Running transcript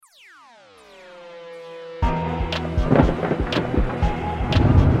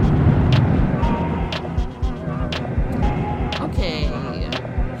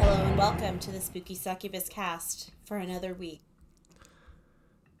Spooky Succubus cast for another week.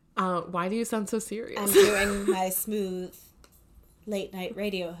 Why do you sound so serious? I'm doing my smooth late night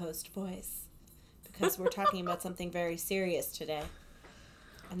radio host voice because we're talking about something very serious today.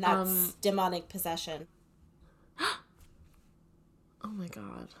 And that's demonic possession. Oh my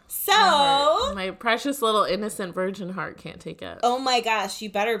god. So... My precious little innocent virgin heart can't take it. Oh my gosh, you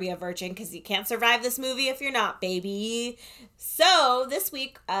better be a virgin because you can't survive this movie if you're not, baby. So, this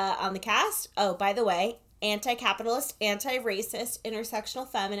week on the cast, oh, by the way, anti-capitalist, anti-racist, intersectional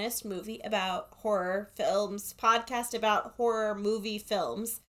feminist movie about horror films, podcast about horror movie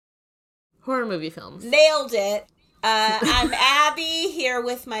films. Horror movie films. Nailed it. I'm Abby here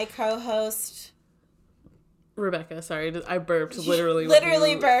with my co-host... Rebecca, sorry, I burped literally.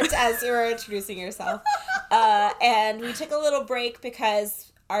 Literally burped as you were introducing yourself. And we took a little break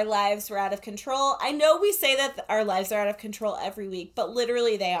because our lives were out of control. I know we say that our lives are out of control every week, but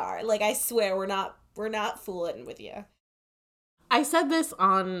literally they are. Like, I swear we're not fooling with you. I said this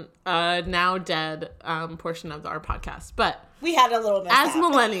on a now dead portion of our podcast, but we had a little mishap. As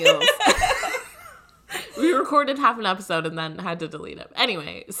millennials, we recorded half an episode and then had to delete it.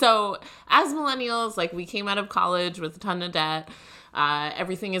 Anyway, so as millennials, like, we came out of college with a ton of debt.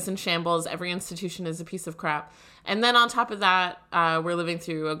 Everything is in shambles. Every institution is a piece of crap. And then on top of that, we're living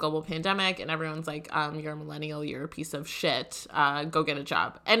through a global pandemic and everyone's like, you're a millennial, you're a piece of shit. Go get a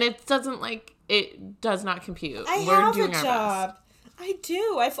job. And it does not compute. We're have doing a job. Best. I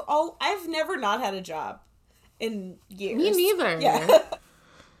do. I've never not had a job in years. Me neither. Yeah.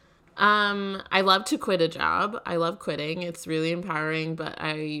 I love to quit a job. I love quitting. It's really empowering, but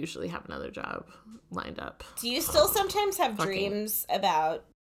I usually have another job lined up. Do you still sometimes have dreams about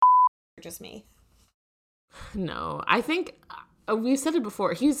or just me? No. I think we've said it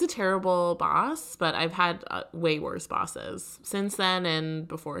before. He's a terrible boss, but I've had way worse bosses since then and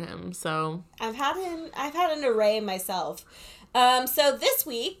before him. So I've had an array myself. So this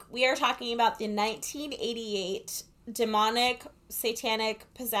week we are talking about the 1988 demonic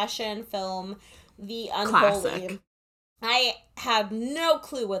satanic possession film, The Unholy. Classic. I had no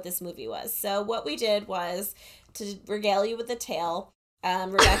clue what this movie was. So what we did was, to regale you with the tale,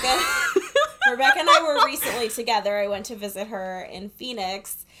 Rebecca and I were recently together. I went to visit her in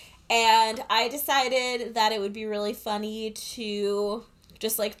Phoenix, and I decided that it would be really funny to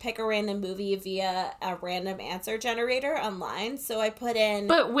just, like, pick a random movie via a random answer generator online. So I put in...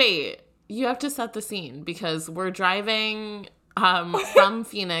 But wait, you have to set the scene, because we're driving from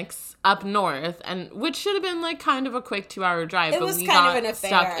Phoenix up north, and which should have been, like, kind of a quick 2-hour drive. It was but we kind of an affair.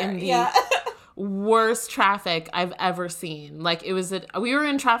 Stuck in the worst traffic I've ever seen. Like, we were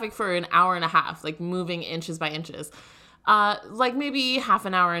in traffic for an hour and a half, like, moving inches by inches. Like, maybe half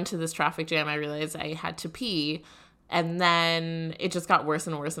an hour into this traffic jam, I realized I had to pee. And then it just got worse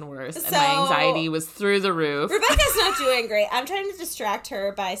and worse and worse. And my anxiety was through the roof. Rebecca's not doing great. I'm trying to distract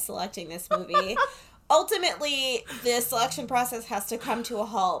her by selecting this movie. Ultimately, the selection process has to come to a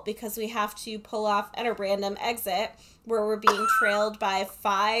halt because we have to pull off at a random exit where we're being trailed by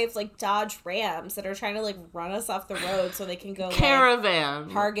 5, like, Dodge Rams that are trying to, like, run us off the road so they can go, caravan,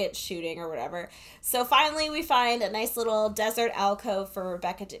 like, target shooting or whatever. So finally we find a nice little desert alcove for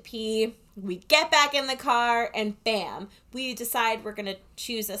Rebecca to pee. We get back in the car and bam, we decide we're going to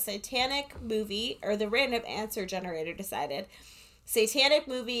choose a satanic movie, or the random answer generator decided. Satanic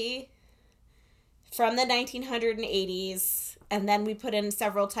movie from the 1980s, and then we put in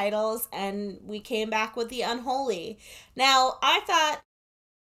several titles, and we came back with The Unholy. Now, I thought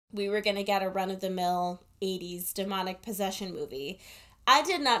we were going to get a run-of-the-mill 80s demonic possession movie. I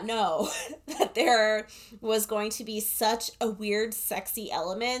did not know that there was going to be such a weird, sexy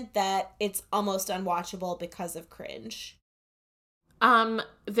element that it's almost unwatchable because of cringe.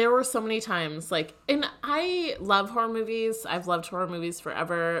 There were so many times, like, and I love horror movies. I've loved horror movies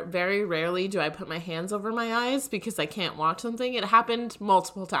forever. Very rarely do I put my hands over my eyes because I can't watch something. It happened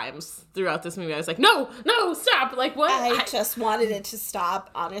multiple times throughout this movie. I was like, no, stop. Like, what? I just wanted it to stop,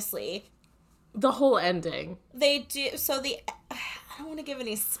 honestly. The whole ending. They do, I don't want to give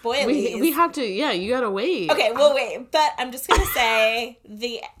any spoilers. We have to, you gotta wait. Okay, we'll wait. But I'm just gonna say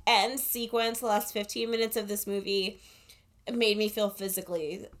the end sequence, the last 15 minutes of this movie, made me feel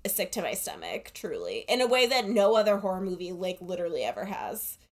physically sick to my stomach, truly, in a way that no other horror movie, like, literally ever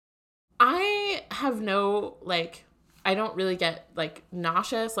has. I have no, like, I don't really get, like,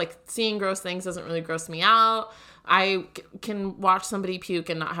 nauseous. Like, seeing gross things doesn't really gross me out. I can watch somebody puke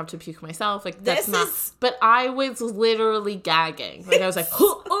and not have to puke myself. Like, that's but I was literally gagging. Like, I was like,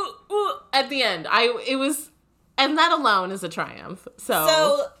 at the end. And that alone is a triumph.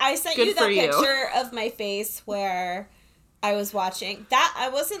 So I sent you that picture of my face where I was watching. That, I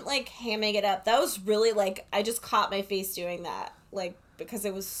wasn't, like, hamming it up. That was really, like, I just caught my face doing that. Like, because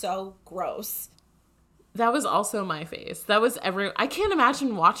it was so gross. That was also my face. That was I can't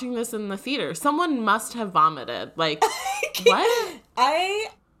imagine watching this in the theater. Someone must have vomited. Like, what? I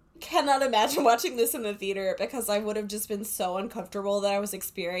cannot imagine watching this in the theater because I would have just been so uncomfortable that I was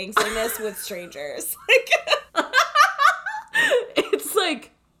experiencing this with strangers. Like, it's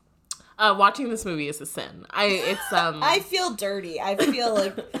like watching this movie is a sin. I feel dirty. I feel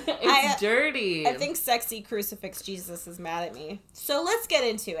like it's dirty. I think sexy crucifix Jesus is mad at me. So let's get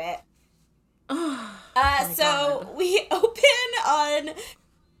into it. So we open on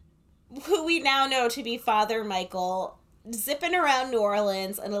who we now know to be Father Michael zipping around New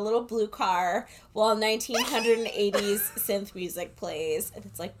Orleans in a little blue car while 1980s synth music plays, and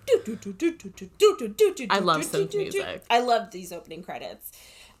it's like I love synth music. I love these opening credits.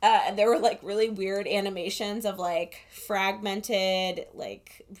 And there were, like, really weird animations of, like, fragmented,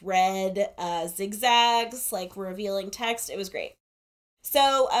 like, red zigzags, like, revealing text. It was great.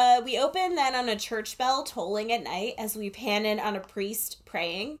 So we open then on a church bell tolling at night as we pan in on a priest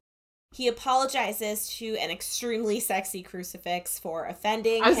praying. He apologizes to an extremely sexy crucifix for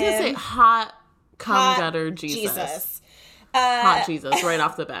offending him. I was going to say hot cum gutter Jesus. Hot Jesus right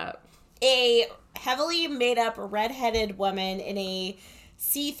off the bat. A heavily made up redheaded woman in a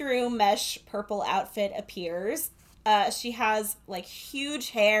see-through mesh purple outfit appears. She has, like, huge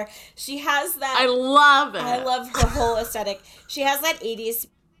hair. She has that... I love it. I love her whole aesthetic. She has that 80s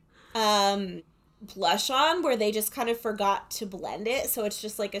blush on where they just kind of forgot to blend it. So it's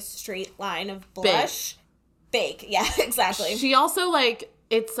just, like, a straight line of blush. Bake. Yeah, exactly. She also, like,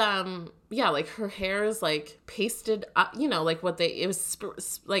 it's, like, her hair is, like, pasted up, you know, like, it was,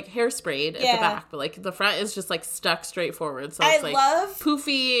 like, hairsprayed at the back. But, like, the front is just, like, stuck straight forward. So it's, like, love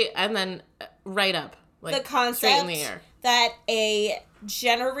poofy and then right up. Like, the concept straight in the air. That a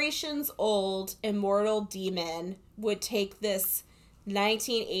generations old immortal demon would take this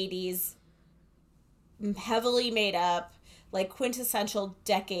 1980s heavily made up, like, quintessential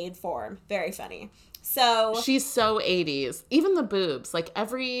decade form. Very funny. So she's so 80s. Even the boobs. Like,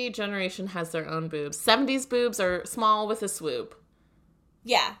 every generation has their own boobs. 70s boobs are small with a swoop.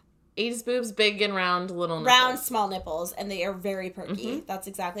 Yeah. 80s boobs, big and round little nipples. Round, small nipples, and they are very perky. Mm-hmm. That's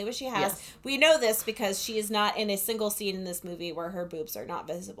exactly what she has. Yes. We know this because she is not in a single scene in this movie where her boobs are not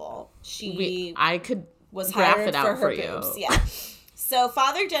visible. I could was graph hired it out for her for boobs. you. Yeah. So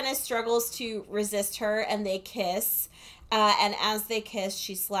Father Dennis struggles to resist her, and they kiss. And as they kiss,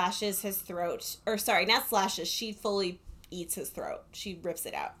 she slashes his throat. Or sorry, not slashes. She fully eats his throat. She rips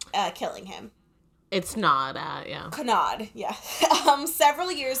it out, killing him. It's not, yeah. Canard, yeah.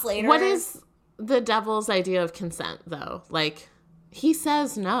 Several years later... What is the devil's idea of consent, though? Like, he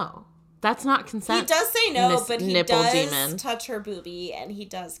says no. That's not consent. He does say no, but he does demon. Touch her boobie, and he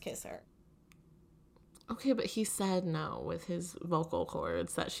does kiss her. Okay, but he said no with his vocal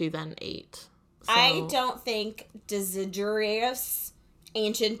cords that she then ate. So... I don't think Desiderius,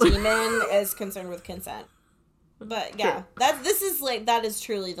 ancient demon, is concerned with consent. But yeah, that is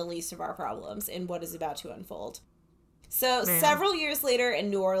truly the least of our problems in what is about to unfold. So several years later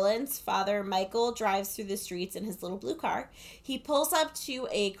in New Orleans, Father Michael drives through the streets in his little blue car. He pulls up to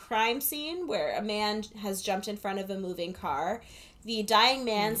a crime scene where a man has jumped in front of a moving car. The dying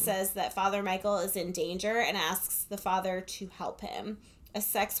man says that Father Michael is in danger and asks the father to help him. A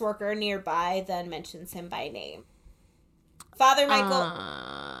sex worker nearby then mentions him by name. Father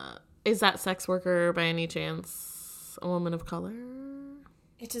Michael... is that sex worker by any chance a woman of color?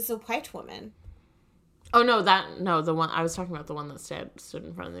 It is a white woman. Oh, the one, I was talking about the one that stood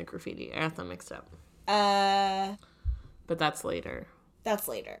in front of the graffiti. I got them mixed up. But that's later. That's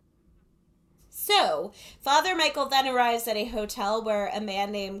later. So, Father Michael then arrives at a hotel where a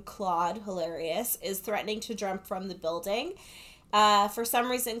man named Claude, hilarious, is threatening to jump from the building. For some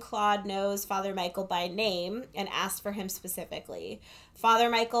reason, Claude knows Father Michael by name and asks for him specifically. Father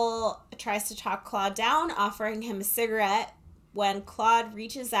Michael tries to talk Claude down, offering him a cigarette. When Claude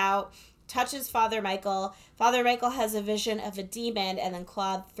reaches out, touches Father Michael has a vision of a demon, and then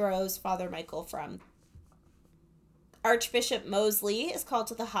Claude throws Father Michael from. Archbishop Mosley is called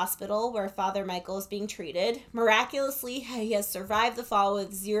to the hospital where Father Michael is being treated. Miraculously, he has survived the fall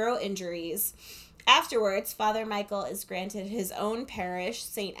with 0 injuries. Afterwards, Father Michael is granted his own parish,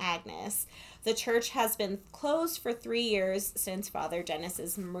 St. Agnes. The church has been closed for 3 years since Father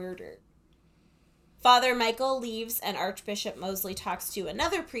Dennis's murder. Father Michael leaves and Archbishop Mosley talks to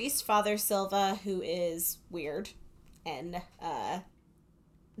another priest, Father Silva, who is weird. And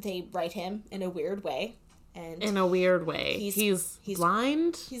they write him in a weird way. And in a weird way. He's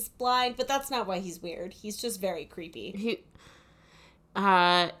blind? He's blind, but that's not why he's weird. He's just very creepy.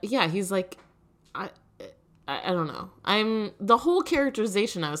 He's like, I don't know. The whole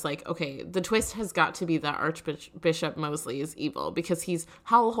characterization, I was like, okay, the twist has got to be that Archbishop Mosley is evil, because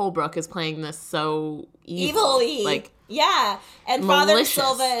Hal Holbrook is playing this so evilly. Like, yeah. And malicious.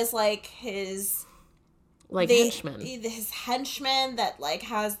 Father Silva is like his... henchman. His henchman that, like,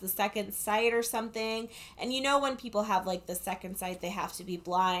 has the second sight or something. And you know when people have, like, the second sight, they have to be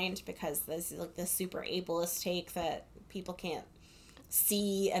blind, because this is, like, the super ableist take that people can't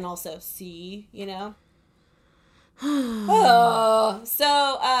see and also see, you know?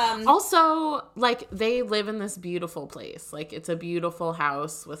 Also, like, they live in this beautiful place. Like, it's a beautiful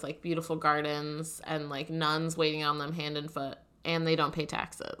house with, like, beautiful gardens and, like, nuns waiting on them hand and foot, and they don't pay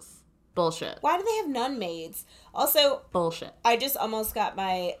taxes. Bullshit. Why do they have nun maids? Also, bullshit. I just almost got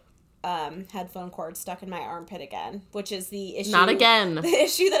my headphone cord stuck in my armpit again, which is the issue. Not again. The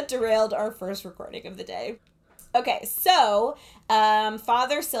issue that derailed our first recording of the day. Okay, so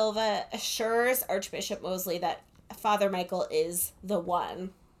Father Silva assures Archbishop Mosley that Father Michael is the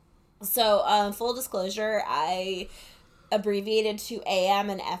one. So, full disclosure, I abbreviated to AM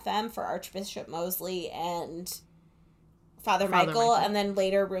and FM for Archbishop Mosley and Father Michael, and then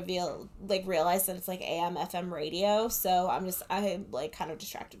later realized that it's like AM, FM radio, so I'm like kind of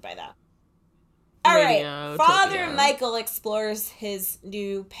distracted by that. All right, Father Michael explores his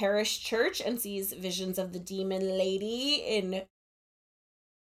new parish church and sees visions of the demon lady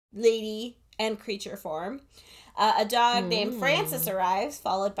and creature form. A dog named Francis arrives,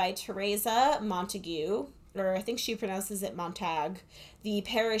 followed by Teresa Montague, or I think she pronounces it Montag, the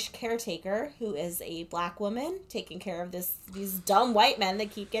parish caretaker, who is a black woman taking care of these dumb white men that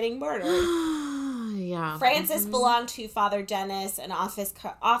keep getting murdered. Yeah. Francis belonged to Father Dennis and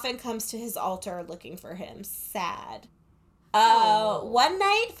often comes to his altar looking for him. Sad. One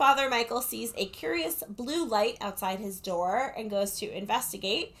night, Father Michael sees a curious blue light outside his door and goes to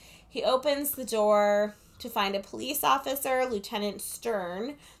investigate. He opens the door to find a police officer, Lieutenant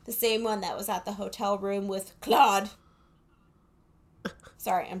Stern, the same one that was at the hotel room with Claude.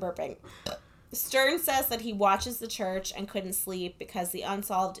 Sorry, I'm burping. Stern says that he watches the church and couldn't sleep because the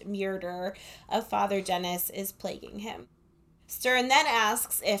unsolved murder of Father Dennis is plaguing him. Stern then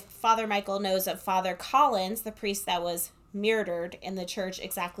asks if Father Michael knows of Father Collins, the priest that was murdered in the church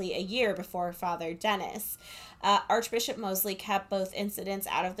exactly a year before Father Dennis. Archbishop Mosley kept both incidents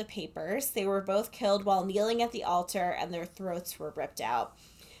out of the papers. They were both killed while kneeling at the altar, and their throats were ripped out.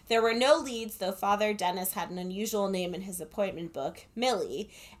 There were no leads, though Father Dennis had an unusual name in his appointment book, Millie.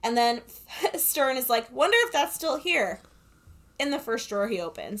 And then Stern is like, wonder if that's still here. In the first drawer he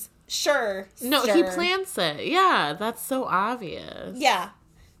opens. Sure. No, Stern. He plants it. Yeah, that's so obvious. Yeah,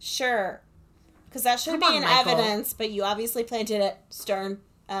 sure. Because that should be in evidence, but you obviously planted it, Stern.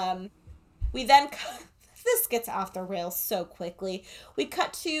 We then... This gets off the rails so quickly. We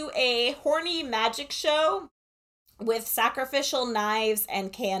cut to a horny magic show with sacrificial knives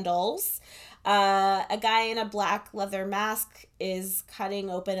and candles. A guy in a black leather mask is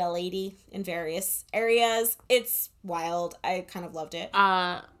cutting open a lady in various areas. It's wild. I kind of loved it.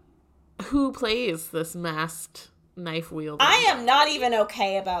 Who plays this masked knife wielding? I am not even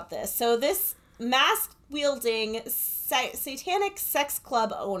okay about this. So this mask wielding satanic sex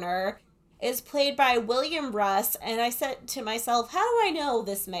club owner is played by William Russ, and I said to myself, how do I know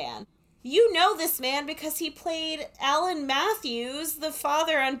this man? You know this man because he played Alan Matthews, the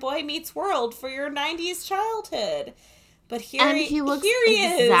father on Boy Meets World, for your 90s childhood. But he looks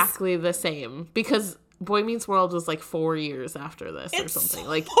is. Exactly the same, because Boy Meets World was like 4 years after this or something.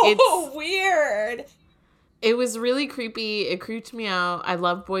 Like, it's weird. It was really creepy. It creeped me out. I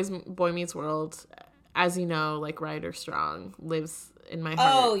love Boy Meets World. As you know, like, Ryder Strong lives in my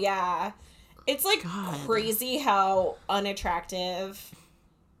heart. Oh, yeah. It's, like, crazy how unattractive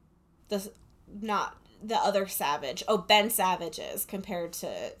the other Savage. Oh, Ben Savage is compared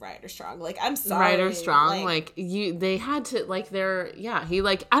to Ryder Strong. Like, I'm sorry. Ryder Strong, they had to, like, he,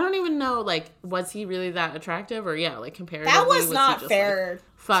 like, I don't even know, like, was he really that attractive? Or, yeah, like, comparatively, that was not just, fair like,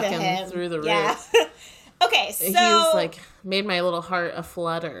 fucking to him. through the roof. Yeah. Okay, so... He's, like, made my little heart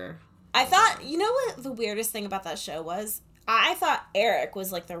aflutter. I thought, you know what the weirdest thing about that show was? I thought Eric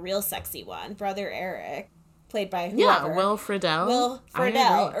was, like, the real sexy one. Brother Eric, played by whoever. Yeah, Will Friedle.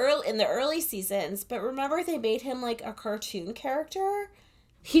 In the early seasons. But remember they made him, like, a cartoon character?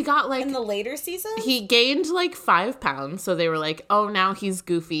 He got, like... In the later seasons? He gained, like, 5 pounds. So they were like, oh, now he's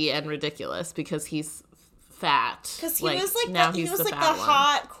goofy and ridiculous because he's fat. Because he was, like, the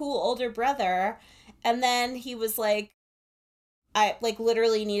hot, cool older brother. And then he was, like... I like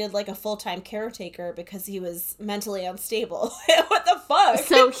literally needed like a full-time caretaker because he was mentally unstable. What the fuck?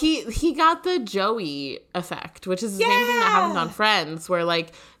 So he got the Joey effect, which is the same thing that happened on Friends, where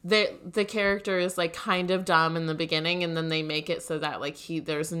like the character is like kind of dumb in the beginning, and then they make it so that like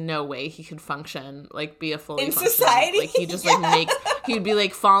there's no way he could function, like be a fully in functioning, society. like he just like he'd be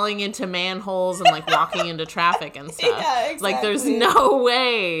like falling into manholes and like walking into traffic and stuff. Yeah, exactly. Like there's no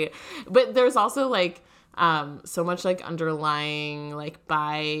way. But there's also like so much like underlying like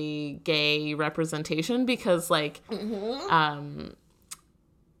bi gay representation, because like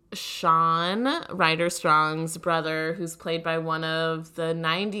Sean, Ryder Strong's brother, who's played by one of the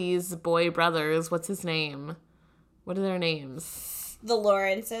 90s boy brothers. What's his name? What are their names? The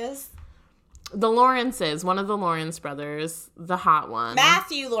Lawrences. The Lawrences, one of the Lawrence brothers, the hot one.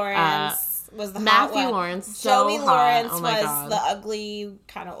 Matthew Lawrence was the hot Matthew one. Lawrence, so Joey hot. Lawrence Oh my was God. the ugly,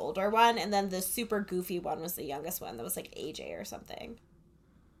 kind of older one, and then the super goofy one was the youngest one. That was like AJ or something.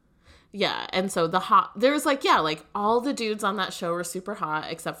 Yeah, and so there's like, yeah, like all the dudes on that show were super hot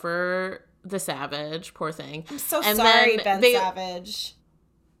except for the Savage, poor thing. I'm so And sorry, then Ben Savage.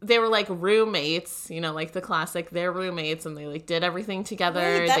 They were like roommates, you know, like the classic, they're roommates, and they like did everything together.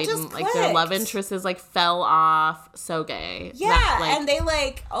 Wait, that they just didn't like their love clicked. interests like fell off. So gay. Yeah, That, like, and they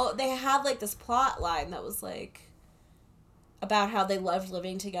like they had like this plot line that was like about how they loved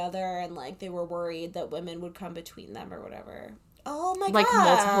living together and like they were worried that women would come between them or whatever. Oh my like god.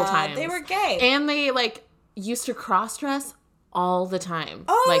 multiple times. They were gay. And they like used to cross dress all the time.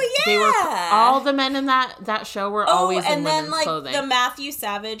 Oh, like, yeah. They were all the men in that show were always in and then women's like clothing. the Matthew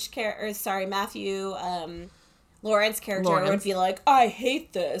Lawrence character Lawrence. would be like, I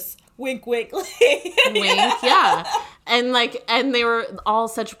hate this. Wink, wink. Wink, yeah. And they were all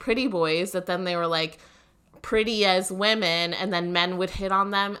such pretty boys that then they were like pretty as women, and then men would hit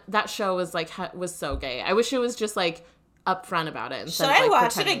on them. That show was like was so gay. I wish it was just like upfront about it instead Should of I like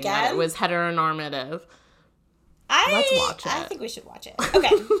watch it pretending that again? it was heteronormative. Let's watch it. I think we should watch it. Okay,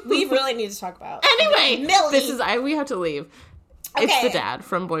 we really need to talk about Anyway, Millie. we have to leave. Okay. It's the dad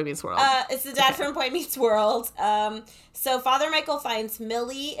from Boy Meets World. It's the dad from Boy Meets World. So Father Michael finds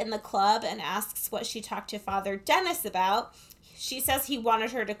Millie in the club and asks what she talked to Father Dennis about. She says he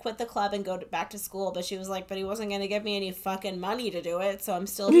wanted her to quit the club and go back to school, but she was like, but he wasn't going to give me any fucking money to do it, so I'm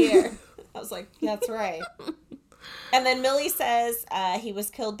still here. I was like, that's right. And then Millie says he was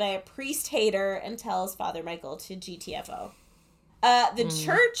killed by a priest hater and tells Father Michael to GTFO. The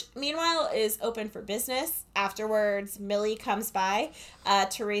church, meanwhile, is open for business. Afterwards, Millie comes by.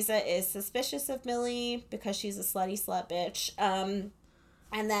 Teresa is suspicious of Millie because she's a slutty slut bitch.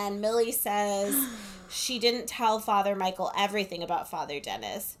 And then Millie says she didn't tell Father Michael everything about Father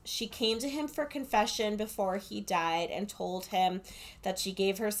Dennis. She came to him for confession before he died and told him that she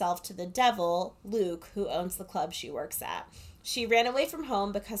gave herself to the devil, Luke, who owns the club she works at. She ran away from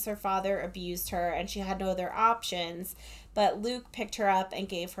home because her father abused her and she had no other options, but Luke picked her up and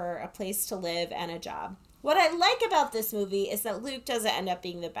gave her a place to live and a job. What I like about this movie is that Luke doesn't end up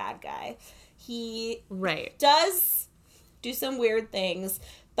being the bad guy. He does do some weird things,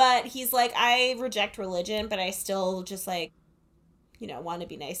 but he's like, I reject religion, but I still just like, want to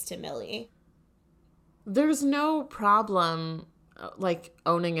be nice to Millie. There's no problem like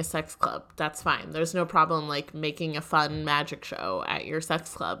owning a sex club. That's fine. There's no problem like making a fun magic show at your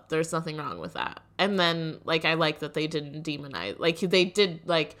sex club. There's nothing wrong with that. And then like I like that they didn't demonize, like they did,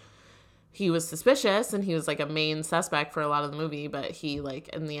 like he was suspicious and he was like a main suspect for a lot of the movie, but he like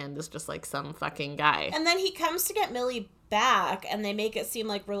in the end is just like some fucking guy. And then he comes to get Millie back and they make it seem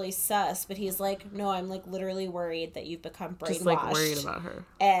like really sus, but he's like, no, I'm like literally worried that you've become brainwashed. Just like worried about her.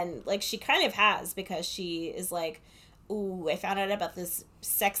 And like she kind of has, because she is like, ooh, I found out about this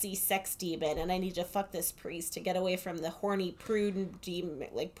sexy sex demon and I need to fuck this priest to get away from the horny prudish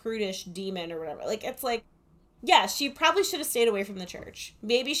demon or whatever. Like, it's like, yeah, she probably should have stayed away from the church.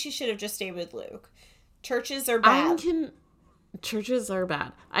 Maybe she should have just stayed with Luke. Churches are bad. Churches are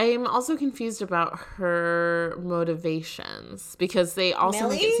bad. I am also confused about her motivations because they also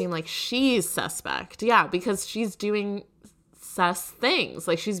make it seem like she's suspect. Yeah, because she's doing sus things.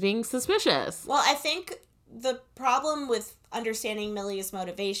 Like, she's being suspicious. Well, I think the problem with understanding Millie's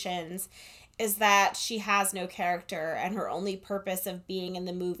motivations is that she has no character and her only purpose of being in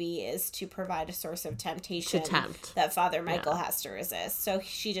the movie is to provide a source of temptation that Father Michael has to resist. So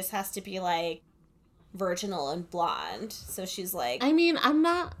she just has to be like virginal and blonde. So she's like, I mean, I'm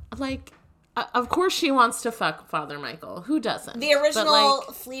not like, of course she wants to fuck Father Michael. Who doesn't? The original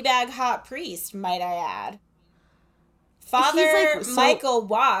Fleabag hot priest, might I add. Father Michael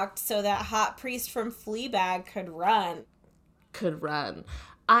walked so that hot priest from Fleabag could run.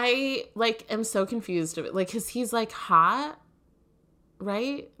 I, like, am so confused of it. Like, because he's, like, hot,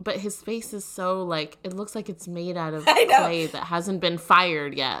 right? But his face is so, like, it looks like it's made out of I know. clay that hasn't been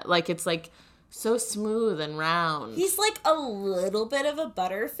fired yet. Like, it's, like, so smooth and round. He's like a little bit of a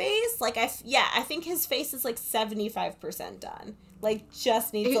butter face. Like, I think his face is like 75% done. Like,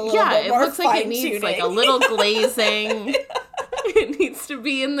 just needs a little bit more it looks like it needs fine-tuning. like a little glazing. It needs to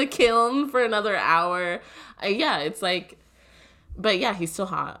be in the kiln for another hour. It's like, but yeah, he's still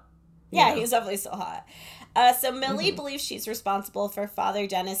hot. Yeah, he's definitely still hot. So Millie believes she's responsible for Father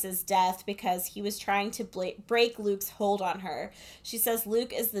Dennis's death because he was trying to break Luke's hold on her. She says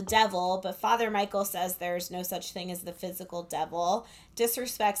Luke is the devil, but Father Michael says there's no such thing as the physical devil,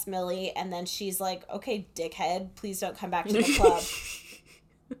 disrespects Millie, and then she's like, okay, dickhead, please don't come back to the club.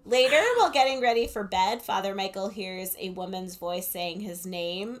 Later, while getting ready for bed, Father Michael hears a woman's voice saying his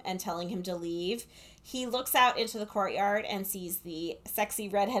name and telling him to leave. He looks out into the courtyard and sees the sexy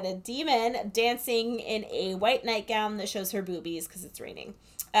redheaded demon dancing in a white nightgown that shows her boobies because it's raining.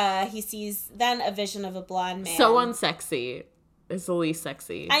 He sees then a vision of a blonde man. So unsexy. It's the least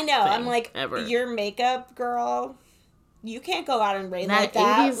sexy. I know. I'm like, ever. Your makeup, girl. You can't go out and rain that like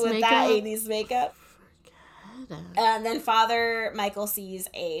that 80s with makeup? that 80s makeup. Forget it. And then Father Michael sees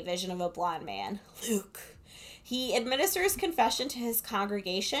a vision of a blonde man, Luke. He administers confession to his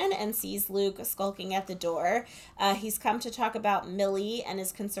congregation and sees Luke skulking at the door. He's come to talk about Millie and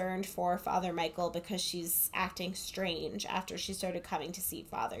is concerned for Father Michael because she's acting strange after she started coming to see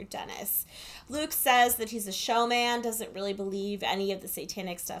Father Dennis. Luke says that he's a showman, doesn't really believe any of the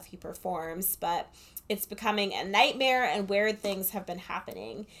satanic stuff he performs, but it's becoming a nightmare and weird things have been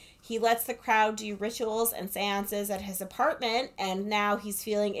happening. He lets the crowd do rituals and seances at his apartment, and now he's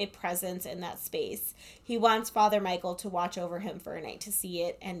feeling a presence in that space. He wants Father Michael to watch over him for a night to see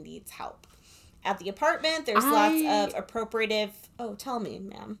it and needs help. At the apartment, there's lots of appropriative... Oh, tell me,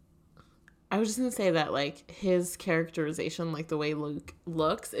 ma'am. I was just going to say that, like, his characterization, like, the way Luke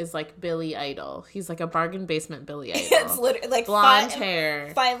looks is like Billy Idol. He's like a bargain basement Billy Idol. It's literally like blonde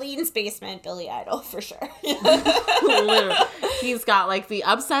hair. Filene's basement Billy Idol, for sure. Literally. He's got, like, the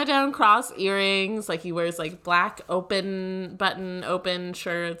upside down cross earrings. Like, he wears, like, black open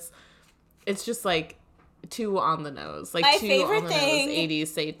shirts. It's just, like, too on the nose. Like, My too favorite on the thing... nose 80s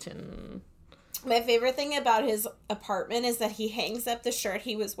Satan. My favorite thing about his apartment is that he hangs up the shirt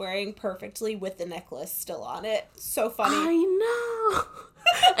he was wearing perfectly with the necklace still on it. So funny. I know.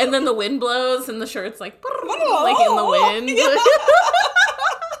 And then the wind blows and the shirt's like in the wind. Yeah.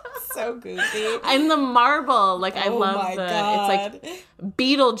 So goofy. And the marble, like I love my the God. It's like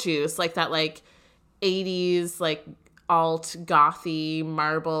Beetlejuice, like that like 80s like alt gothy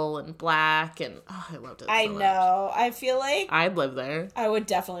marble and black, and I loved it so I know. much. I feel like I'd live there. I would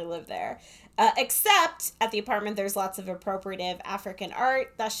definitely live there. Except at the apartment, there's lots of appropriative African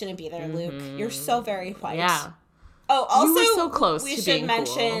art. That shouldn't be there, Luke. You're so very white. Yeah. Oh, also, you were so close we to should being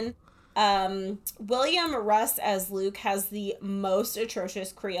mention cool. William Russ as Luke has the most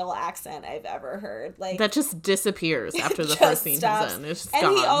atrocious Creole accent I've ever heard. Like that just disappears after the just first scene stops. he's in. It's just and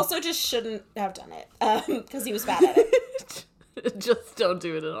gone. he also just shouldn't have done it because he was bad at it. Just don't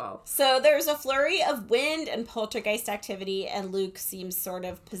do it at all. So there's a flurry of wind and poltergeist activity, and Luke seems sort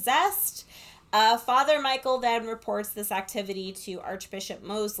of possessed. Father Michael then reports this activity to Archbishop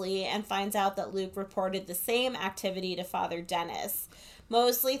Mosley and finds out that Luke reported the same activity to Father Dennis.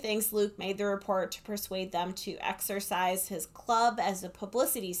 Mosley thinks Luke made the report to persuade them to exorcise his club as a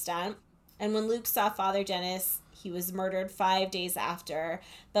publicity stunt. And when Luke saw Father Dennis, he was murdered 5 days after,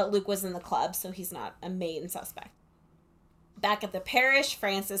 but Luke was in the club, so he's not a main suspect. Back at the parish,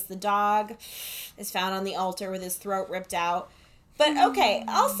 Francis the dog is found on the altar with his throat ripped out. But okay,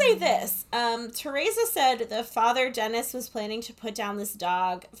 I'll say this. Teresa said that Father Dennis was planning to put down this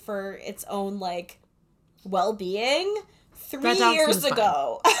dog for its own, like, well-being 3 years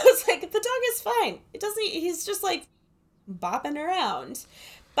ago. Fine. I was like, the dog is fine. He's just, like, bopping around.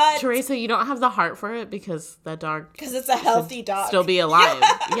 But Teresa, you don't have the heart for it because that dog... Because it's a healthy dog. Still be alive.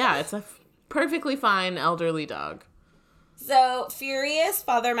 Yeah, it's a perfectly fine elderly dog. So, furious,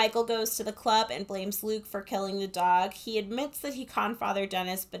 Father Michael goes to the club and blames Luke for killing the dog. He admits that he conned Father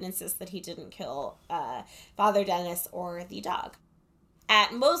Dennis, but insists that he didn't kill Father Dennis or the dog.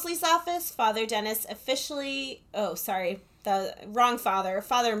 At Mosley's office, Father Dennis officially... Oh, sorry, the wrong father.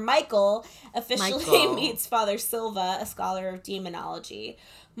 Father Michael officially meets Father Silva, a scholar of demonology.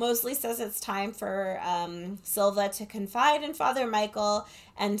 Mosley says it's time for Silva to confide in Father Michael,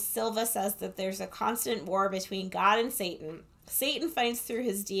 and Silva says that there's a constant war between God and Satan. Satan fights through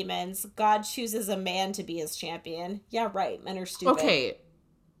his demons. God chooses a man to be his champion. Yeah, right. Men are stupid. Okay.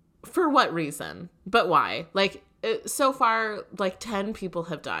 For what reason? But why? Like, so far, like, 10 people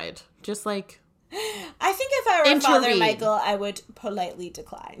have died. Just, like... I think if I were Father Intervene. Michael, I would politely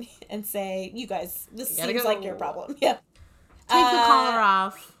decline and say, you guys, this Gotta seems go. like your problem. Yeah. Take the collar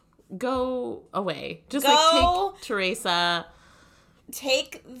off. Go away. Just like take Teresa.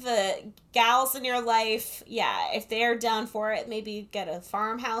 Take the gals in your life. Yeah, if they're down for it, maybe get a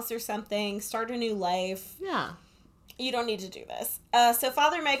farmhouse or something. Start a new life. Yeah. You don't need to do this. So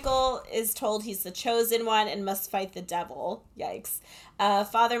Father Michael is told he's the chosen one and must fight the devil. Yikes.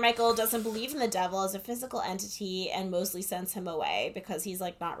 Father Michael doesn't believe in the devil as a physical entity and mostly sends him away because he's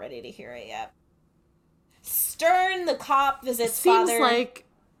like not ready to hear it yet. Stern, the cop, visits Seems Father. like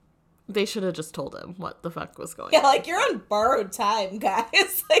they should have just told him what the fuck was going on. Yeah, like, you're on borrowed time,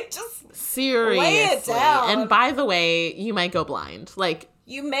 guys. Like, just seriously. lay it down. And by the way, you might go blind. Like,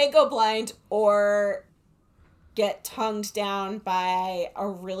 you may go blind or get tongued down by a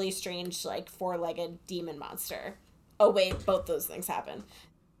really strange, like, 4-legged demon monster. Oh, wait, both those things happen.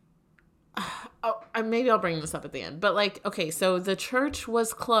 oh, maybe I'll bring this up at the end. But, like, okay, so the church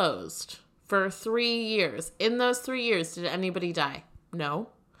was closed for 3 years. In those 3 years, did anybody die? No.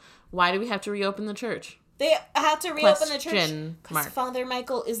 Why do we have to reopen the church? They have to reopen the church Question because mark. Father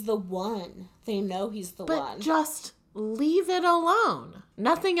Michael is the one. They know he's the But one. just leave it alone.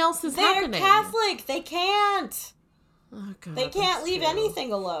 Nothing else is They're happening. Catholic. They can't. Oh, God, They can't that's leave true.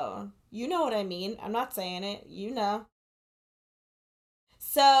 anything alone. You know what I mean. I'm not saying it. You know.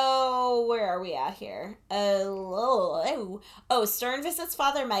 So, where are we at here? Stern visits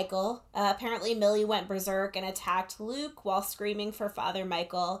Father Michael. Apparently, Millie went berserk and attacked Luke while screaming for Father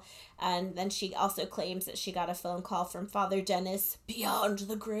Michael. And then she also claims that she got a phone call from Father Dennis beyond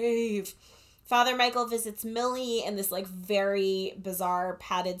the grave. Father Michael visits Millie in this, like, very bizarre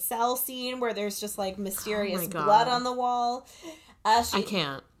padded cell scene where there's just, like, mysterious God. blood on the wall. I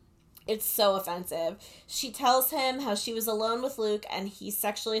can't. It's so offensive. She tells him how she was alone with Luke and he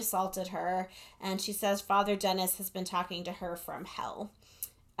sexually assaulted her. And she says Father Dennis has been talking to her from hell.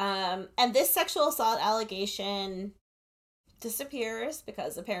 And this sexual assault allegation disappears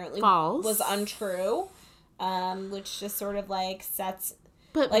because apparently False. was untrue. Which just sort of like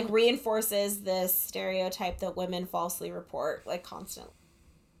But like reinforces this stereotype that women falsely report like constantly.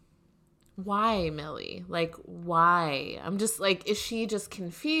 why, Millie? Like, why? I'm just like, is she just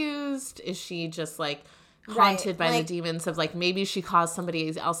confused? Is she just like haunted by the demons of like maybe she caused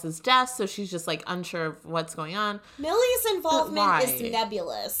somebody else's death, so she's just like unsure of what's going on? Millie's involvement is why?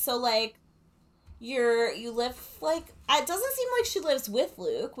 nebulous. So like you live like it doesn't seem like she lives with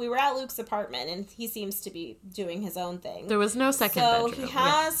Luke. We were at Luke's apartment and he seems to be doing his own thing. There was no second bedroom.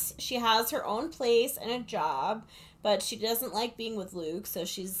 She has her own place and a job. But she doesn't like being with Luke, so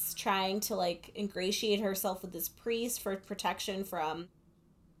she's trying to, like, ingratiate herself with this priest for protection from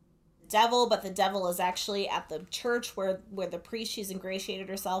the devil, but the devil is actually at the church where the priest she's ingratiated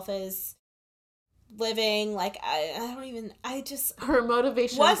herself is living. Like, Her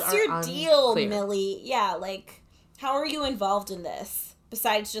motivations what's are your deal, unclear. Millie? Yeah, like, how are you involved in this?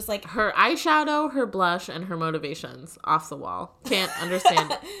 Besides just, like... Her eyeshadow, her blush, and her motivations off the wall. Can't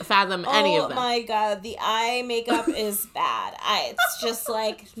fathom any of them. Oh my God, the eye makeup is bad. It's just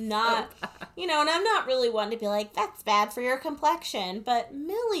like not, and I'm not really one to be like, that's bad for your complexion. But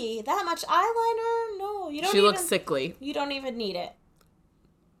Millie, that much eyeliner? No, you don't She looks sickly. You don't even need it.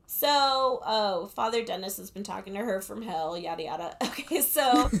 So, Father Dennis has been talking to her from hell, yada yada. Okay,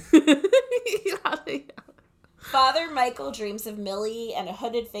 so... Yada. Father Michael dreams of Millie and a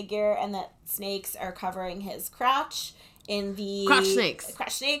hooded figure and that snakes are covering his crotch in the... Crotch snakes.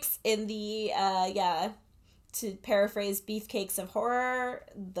 Crotch snakes in the, to paraphrase Beefcakes of Horror,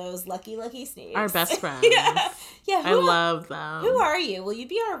 those lucky snakes. Our best friends. Yeah. I love them. Who are you? Will you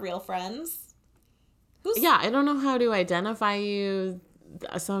be our real friends? I don't know how to identify you.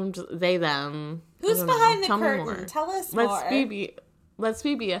 Some they, them. Who's behind the curtain? Tell us more. Let's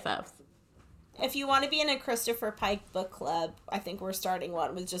be BFFs. If you want to be in a Christopher Pike book club, I think we're starting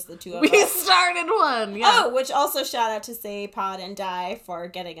one with just the two of We us. started one, yeah. Oh, which also shout out to Say Pod and Die for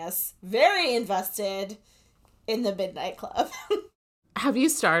getting us very invested in the Midnight Club. Have you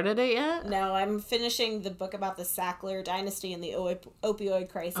started it yet? No, I'm finishing the book about the Sackler dynasty and the opioid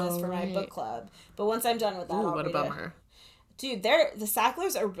crisis for my book club. But once I'm done with that, I'll what a read bummer. it. Dude, the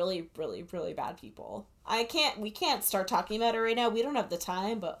Sacklers are really, really, really bad people. We can't start talking about it right now. We don't have the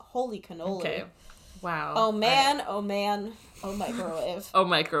time, but holy cannoli. Okay. Wow. Oh man, right. Oh man, oh microwave. Oh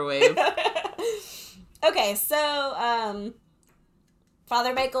microwave. Okay, so,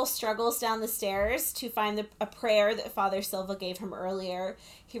 Father Michael struggles down the stairs to find a prayer that Father Silva gave him earlier.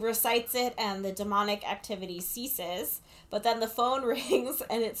 He recites it and the demonic activity ceases. But then the phone rings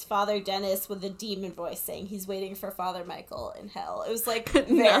and it's Father Dennis with a demon voice saying he's waiting for Father Michael in hell. It was like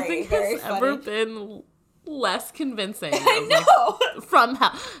very, Nothing very has funny. ever been less convincing. I know. Like, from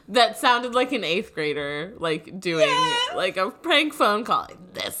hell. That sounded like an 8th grader, like, doing, like, a prank phone call.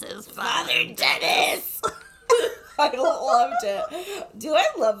 This is Father Dennis. I loved it. Do I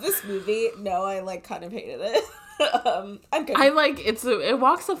love this movie? No, I, like, kind of hated it. I'm good. I like it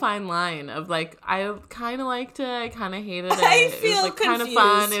walks a fine line of like I kind of liked it, I kind of hated it. I feel it was like kind of confused.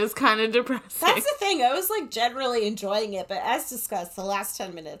 fun. It was kind of depressing. That's the thing. I was like generally enjoying it, but as discussed, the last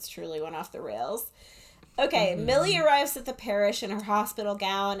 10 minutes truly went off the rails. Okay, Millie arrives at the parish in her hospital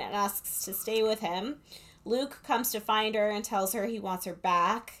gown and asks to stay with him. Luke comes to find her and tells her he wants her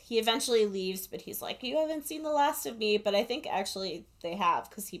back. He eventually leaves, but he's like, "You haven't seen the last of me." But I think actually they have,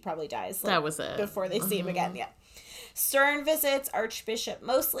 because he probably dies. Like, that was it. Before they see him again, yeah. Stern visits Archbishop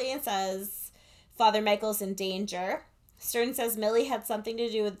Mosley and says Father Michael's in danger. Stern says Millie had something to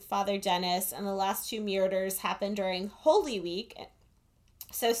do with Father Dennis, and the last 2 murders happened during Holy Week.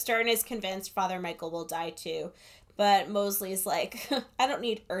 So Stern is convinced Father Michael will die too. But Mosley's like, "I don't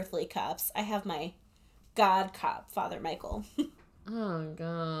need earthly cups. I have my God cop, Father Michael." Oh,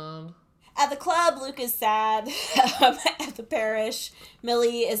 God. At the club, Luke is sad. At the parish,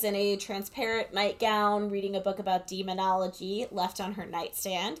 Millie is in a transparent nightgown reading a book about demonology left on her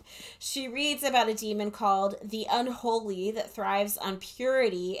nightstand. She reads about a demon called the Unholy that thrives on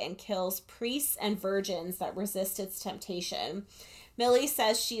purity and kills priests and virgins that resist its temptation. Millie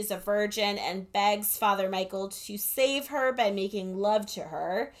says she's a virgin and begs Father Michael to save her by making love to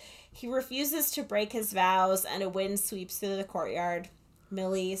her. He refuses to break his vows, and a wind sweeps through the courtyard.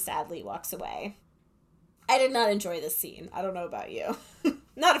 Millie sadly walks away. I did not enjoy this scene. I don't know about you.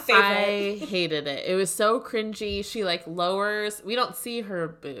 Not a favorite. I hated it. It was so cringy. She like lowers. We don't see her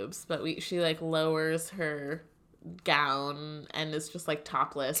boobs, but she like lowers her gown and is just like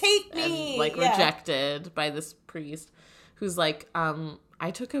topless. Take me! And like rejected by this priest who's like, I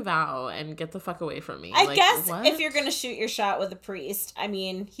took a vow and get the fuck away from me. I guess what? if you're going to shoot your shot with a priest, I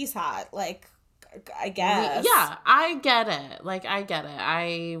mean, he's hot. Like, I guess. Yeah, I get it. Like, I get it.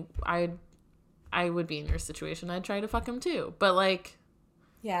 I would be in your situation. I'd try to fuck him too. But like,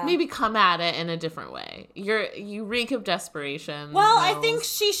 yeah, maybe come at it in a different way. You reek of desperation. Well, I think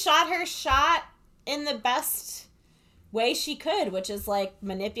she shot her shot in the best way she could, which is like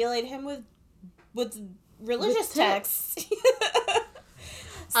manipulate him with religious texts.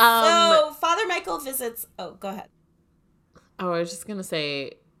 So Father Michael visits. Oh, go ahead. Oh, I was just gonna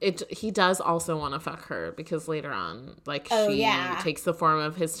say he does also want to fuck her because later on, like, she takes the form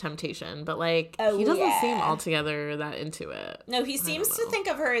of his temptation, but like he doesn't seem altogether that into it. No, he seems to think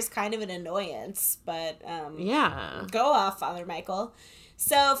of her as kind of an annoyance, but yeah. Go off, Father Michael.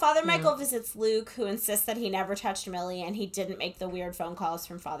 So Father Michael visits Luke, who insists that he never touched Millie and he didn't make the weird phone calls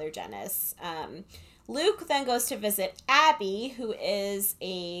from Father Dennis. Luke then goes to visit Abby, who is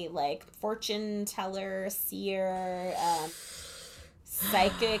a, like, fortune teller, seer,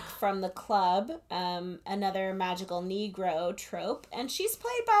 psychic from the club, another magical Negro trope. And she's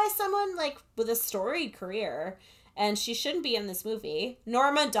played by someone, like, with a storied career. And she shouldn't be in this movie.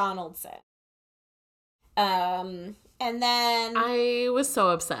 Norma Donaldson. And then... I was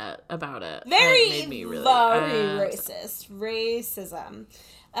so upset about it. Very, it made me really racist. Racism.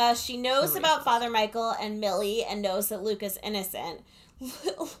 She knows about Father Michael and Millie and knows that Luke is innocent.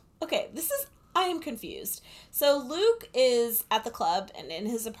 Okay, I am confused. So Luke is at the club and in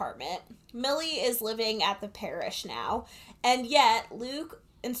his apartment. Millie is living at the parish now. And yet, Luke,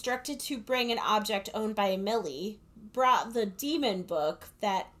 instructed to bring an object owned by Millie, brought the demon book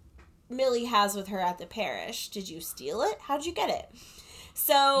that Millie has with her at the parish. Did you steal it? How'd you get it?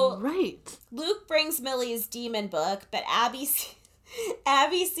 So, right. Luke brings Millie's demon book, but Abby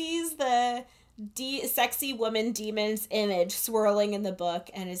sees the sexy woman demon's image swirling in the book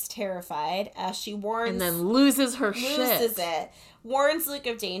and is terrified. She warns... And then loses shit. It. Warns Luke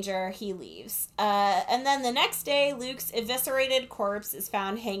of danger. He leaves. And then the next day, Luke's eviscerated corpse is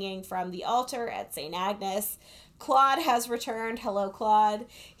found hanging from the altar at St. Agnes. Claude has returned. Hello, Claude.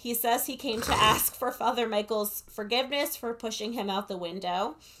 He says he came to ask for Father Michael's forgiveness for pushing him out the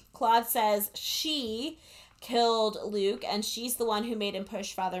window. Claude says she killed Luke, and she's the one who made him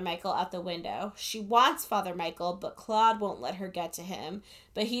push Father Michael out the window. She wants Father Michael, but Claude won't let her get to him.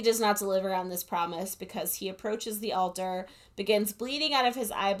 But he does not deliver on this promise because he approaches the altar, begins bleeding out of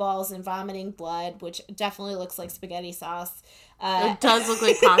his eyeballs and vomiting blood, which definitely looks like spaghetti sauce. It does look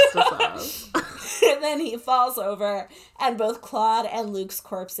like pasta sauce. And then he falls over, and both Claude and Luke's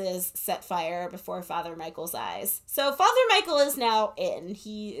corpses set fire before Father Michael's eyes. So Father Michael is now in.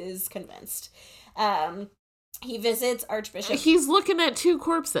 He is convinced. He visits Archbishop. He's looking at two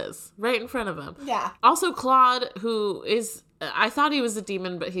corpses right in front of him. Yeah. Also, Claude, who is, I thought he was a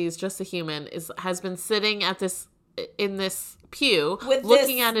demon, but he's just a human, has been sitting in this pew, with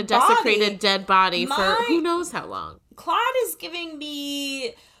looking this at a desecrated body. dead body for who knows how long. Claude is giving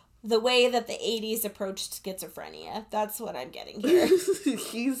me the way that the 80s approached schizophrenia. That's what I'm getting here.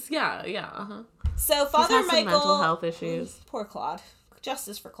 Yeah. Uh-huh. So Father Michael, some mental health issues. Poor Claude.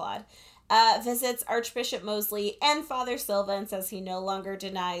 Justice for Claude. Visits Archbishop Mosley and Father Silva and says he no longer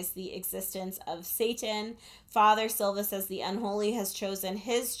denies the existence of Satan. Father Silva says the Unholy has chosen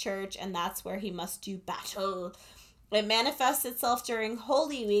his church, and that's where he must do battle. It manifests itself during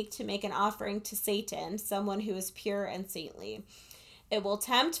Holy Week to make an offering to Satan, someone who is pure and saintly. It will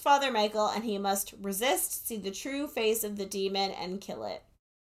tempt Father Michael, and he must resist, see the true face of the demon, and kill it.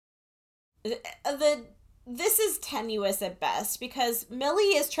 This is tenuous at best, because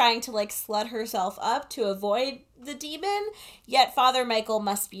Millie is trying to, slut herself up to avoid the demon, yet Father Michael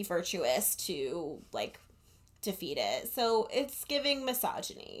must be virtuous to, defeat it. So it's giving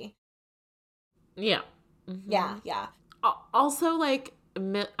misogyny. Yeah. Mm-hmm. Yeah. Also,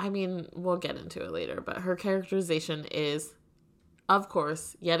 we'll get into it later, but her characterization is, of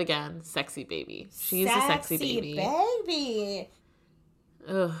course, yet again, sexy baby. She's a sexy baby.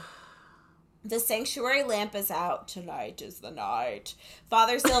 Ugh. The sanctuary lamp is out. Tonight is the night.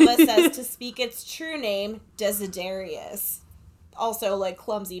 Father Silva says to speak its true name, Desiderius. Also,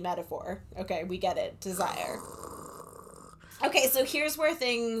 clumsy metaphor. Okay, we get it. Desire. Okay, so here's where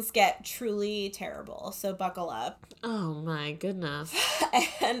things get truly terrible. So buckle up. Oh my goodness.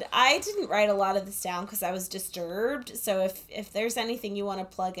 And I didn't write a lot of this down because I was disturbed. So if there's anything you want to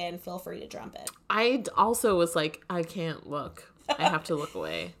plug in, feel free to jump in. I also was I can't look. I have to look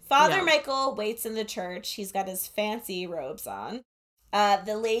away. Father Michael waits in the church. He's got his fancy robes on.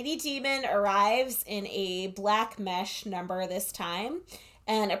 The lady demon arrives in a black mesh number this time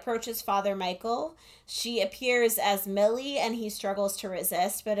and approaches Father Michael. She appears as Millie, and he struggles to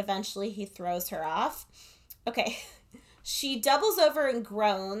resist, but eventually he throws her off. Okay. She doubles over and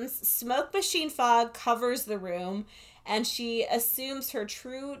groans. Smoke machine fog covers the room, and she assumes her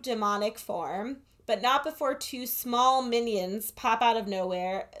true demonic form. But not before two small minions pop out of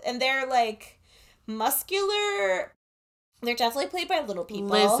nowhere. And they're, muscular. They're definitely played by little people.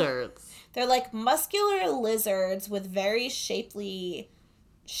 Lizards. They're, muscular lizards with very shapely,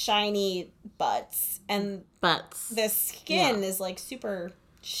 shiny butts. And the skin is, super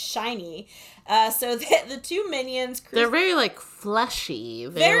shiny. So the two minions... They're very, fleshy.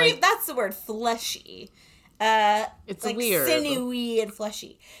 That's the word, fleshy. It's weird. Sinewy and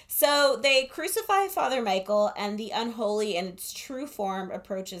fleshy. So they crucify Father Michael, and the Unholy in its true form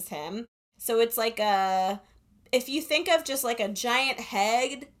approaches him. So it's if you think of just a giant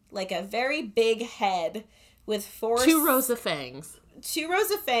head, a very big head with two rows of fangs.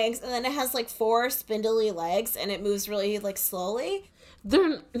 And then it has 4 spindly legs, and it moves really slowly.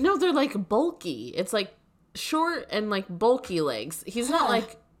 They're bulky. It's short and bulky legs. He's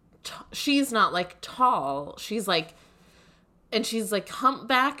not she's not tall. She's and she's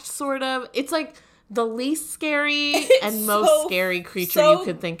humpbacked sort of. It's the least scary and most scary creature you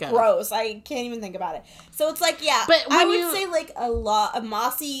could think of. Gross. I can't even think about it. So it's but I would say a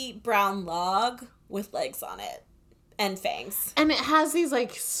mossy brown log with legs on it and fangs. And it has these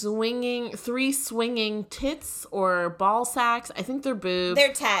 3 swinging tits or ball sacks. I think they're boobs. They're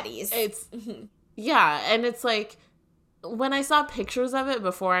tatties. It's yeah, and it's when I saw pictures of it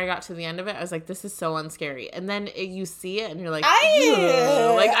before I got to the end of it, I was this is so unscary. And then you see it, and you're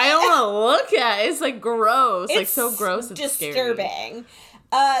I don't want to look at it. It's gross. It's so gross. It's disturbing.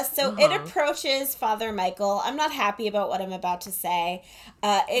 Scary. It approaches Father Michael. I'm not happy about what I'm about to say.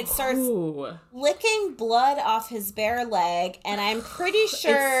 It starts licking blood off his bare leg, and I'm pretty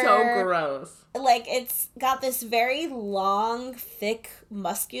sure... It's so gross. It's got this very long, thick,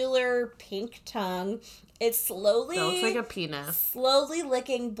 muscular, pink tongue. It's slowly... That looks like a penis. Slowly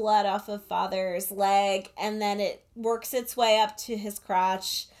licking blood off of Father's leg, and then it works its way up to his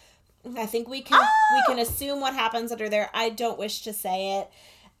crotch. I think we can assume what happens under there. I don't wish to say it.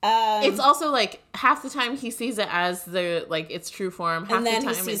 It's also like half the time he sees it as the like its true form. Half And then the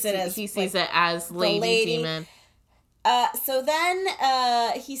he time sees it as, he sees like, it as lady demon. So then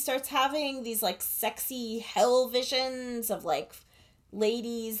he starts having these like sexy hell visions of like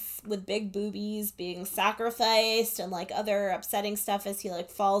ladies with big boobies being sacrificed and like other upsetting stuff as he like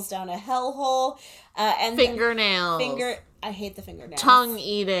falls down a hellhole. And Fingernails. I hate the fingernails. Tongue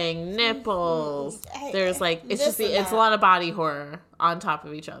eating, nipples. There's like it's a lot of body horror on top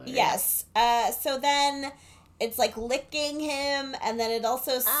of each other. Yes. So then it's like licking him, and then it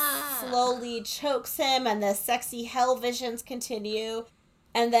also slowly chokes him, and the sexy hell visions continue.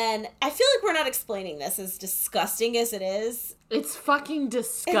 And then I feel like we're not explaining this, as disgusting as it is. It's fucking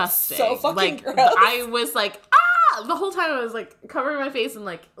disgusting. It's so fucking gross. I was like, the whole time I was like covering my face and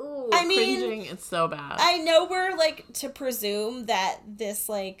like, ooh, cringing. It's so bad. I know we're like to presume that this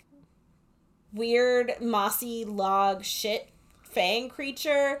like weird mossy log shit fang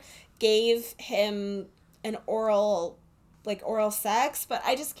creature gave him an oral sex, but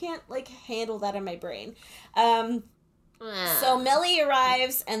I just can't like handle that in my brain. So Millie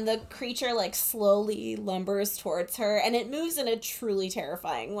arrives, and the creature like slowly lumbers towards her, and it moves in a truly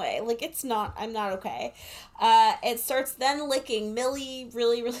terrifying way. Like I'm not okay. It starts then licking Millie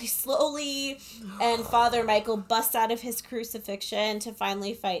really, really slowly, and Father Michael busts out of his crucifixion to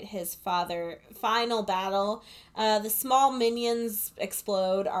finally fight his final battle. The small minions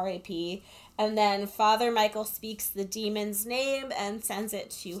explode, R.I.P., and then Father Michael speaks the demon's name and sends it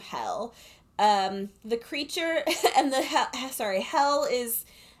to hell. The creature and hell is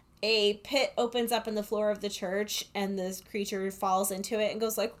a pit opens up in the floor of the church, and this creature falls into it and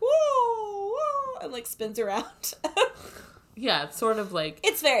goes like, whoa, whoa, and like spins around. Yeah, it's sort of like...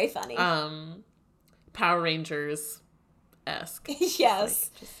 It's very funny. Power Rangers-esque.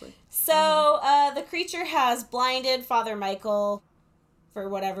 Yes. So, the creature has blinded Father Michael for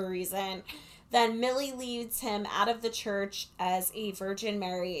whatever reason. Then Millie leads him out of the church as a Virgin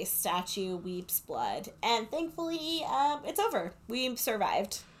Mary statue weeps blood. And thankfully, it's over. We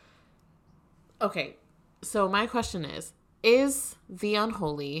survived. Okay, so my question is the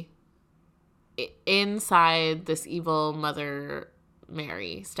Unholy inside this evil Mother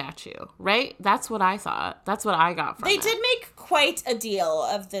Mary statue, right? That's what I thought. That's what I got from it. They did make quite a deal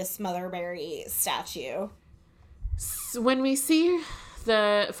of this Mother Mary statue. So when we see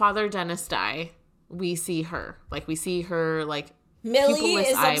the Father Dennis die, we see her. Like, we see her, like, Millie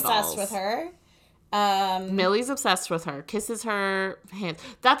is eyeballs. obsessed with her. Millie's obsessed with her. Kisses her hands.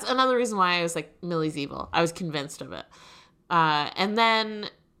 That's another reason why I was like, Millie's evil. I was convinced of it. And then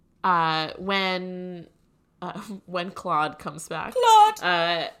when Claude comes back,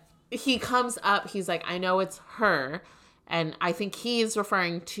 he comes up. He's like, I know it's her. And I think he's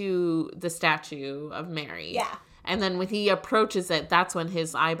referring to the statue of Mary. Yeah. And then when he approaches it, that's when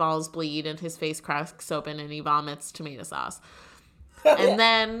his eyeballs bleed and his face cracks open and he vomits tomato sauce. And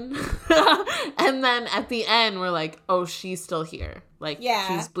then at the end, we're like, oh, she's still here. Like,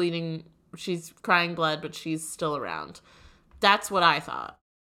 she's bleeding, she's crying blood, but she's still around. That's what I thought.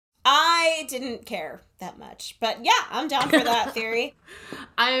 I didn't care that much. But yeah, I'm down for that theory.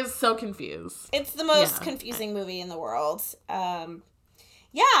 I was so confused. It's the most confusing movie in the world. So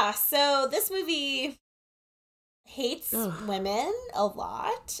this movie hates women a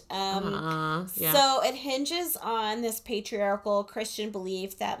lot. So it hinges on this patriarchal Christian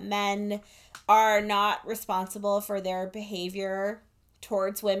belief that men are not responsible for their behavior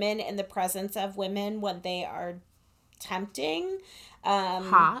towards women in the presence of women when they are tempting.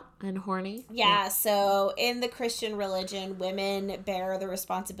 Hot and horny. Yeah, so in the Christian religion, women bear the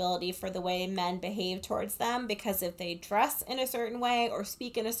responsibility for the way men behave towards them, because if they dress in a certain way or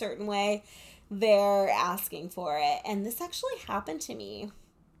speak in a certain way, they're asking for it. And this actually happened to me.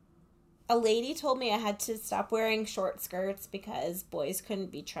 A lady told me I had to stop wearing short skirts because boys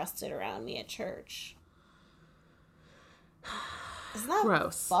couldn't be trusted around me at church. Isn't that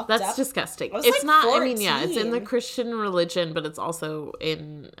gross? That's up? Disgusting. It's like not 14. I mean, yeah, it's in the Christian religion, but it's also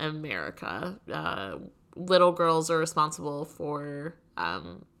in America. Little girls are responsible for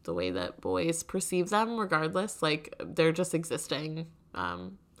the way that boys perceive them, regardless. Like, they're just existing.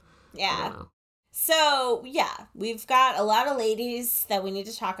 Yeah. So, yeah, we've got a lot of ladies that we need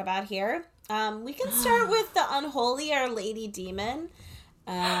to talk about here. We can start with the Unholy, our lady demon.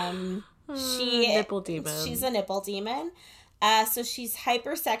 Nipple demon. She's a nipple demon. So she's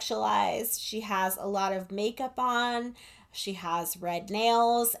hypersexualized. She has a lot of makeup on. She has red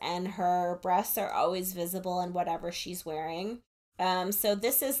nails, and her breasts are always visible in whatever she's wearing. So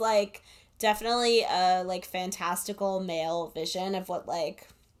this is like definitely a like fantastical male vision of what like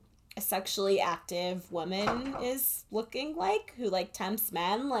a sexually active woman is looking like, who like tempts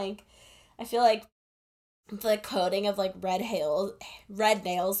men. Like, I feel like the coding of like red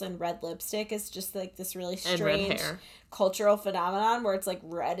nails and red lipstick is just like this really strange cultural phenomenon where it's like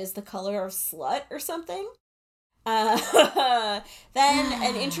red is the color of slut or something. Then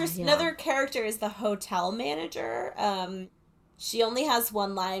another character is the hotel manager. She only has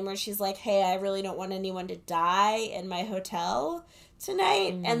one line where she's like, "Hey, I really don't want anyone to die in my hotel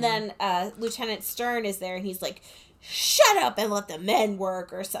tonight." And then Lieutenant Stern is there and he's like, "Shut up and let the men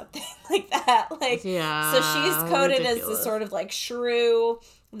work," or something like that. Like, yeah, so she's coded ridiculous. As this sort of like shrew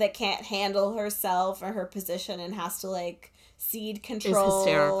that can't handle herself or her position and has to like cede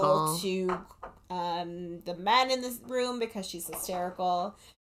control to the men in this room because she's hysterical.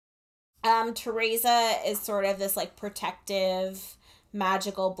 Teresa is sort of this like protective,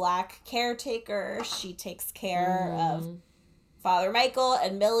 magical black caretaker. She takes care of Father Michael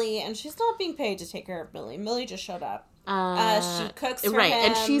and Millie, and she's not being paid to take care of Millie. Millie just showed up. She cooks for him.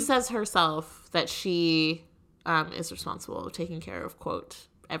 And she says herself that she is responsible for taking care of, quote,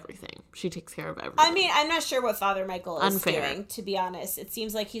 everything. She takes care of everything. I mean, I'm not sure what Father Michael is doing, to be honest. It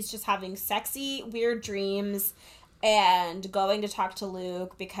seems like he's just having sexy, weird dreams and going to talk to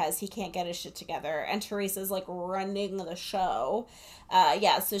Luke because he can't get his shit together. And Teresa's, like, running the show.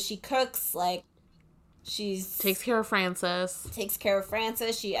 So she cooks, like, takes care of Frances.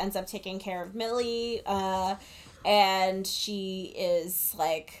 She ends up taking care of Millie. And she is,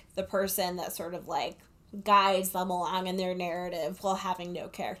 like, the person that sort of, like, guides them along in their narrative while having no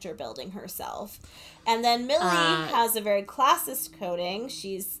character building herself. And then Millie has a very classist coding.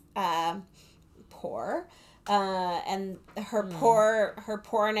 She's poor. And her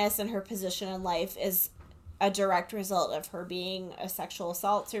poorness and her position in life is a direct result of her being a sexual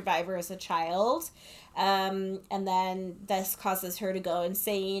assault survivor as a child. And then this causes her to go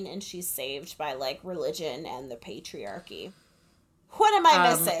insane, and she's saved by, like, religion and the patriarchy. What am I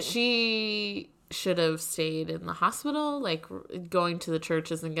missing? She should have stayed in the hospital. Like, going to the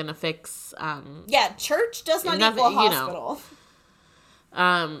church isn't going to fix... church does not equal hospital.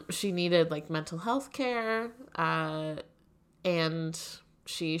 She needed, like, mental health care, and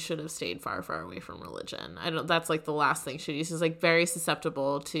she should have stayed far, far away from religion. That's, like, the last thing she is, like, very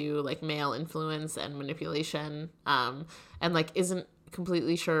susceptible to, like, male influence and manipulation, and, like, isn't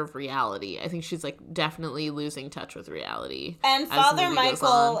completely sure of reality. I think she's, like, definitely losing touch with reality. And Father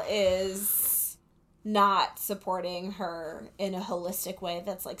Michael is not supporting her in a holistic way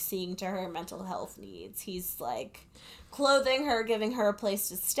that's, like, seeing to her mental health needs. He's, like, clothing her, giving her a place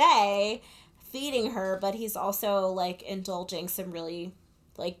to stay, feeding her, but he's also, like, indulging some really,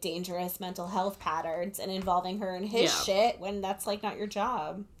 like, dangerous mental health patterns and involving her in his shit when that's, like, not your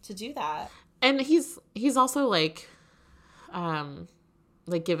job to do that. And he's also, like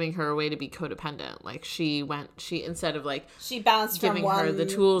giving her a way to be codependent. Like, she instead of, like, she bounced giving from one her the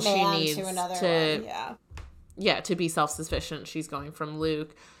tools she needs to another to be self-sufficient, she's going from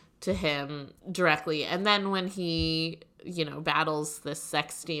Luke to him directly. And then when he, battles this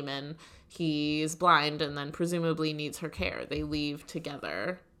sex demon, he's blind and then presumably needs her care. They leave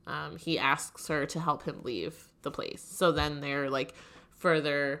together. He asks her to help him leave the place. So then they're, like,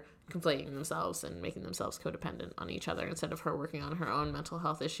 further conflating themselves and making themselves codependent on each other instead of her working on her own mental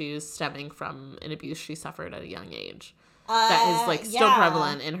health issues stemming from an abuse she suffered at a young age. That is, like, still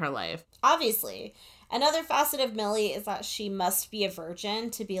prevalent in her life. Obviously. Another facet of Millie is that she must be a virgin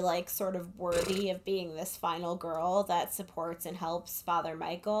to be, like, sort of worthy of being this final girl that supports and helps Father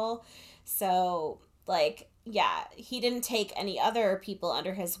Michael. So, like, he didn't take any other people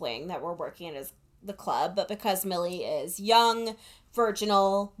under his wing that were working at the club, but because Millie is young,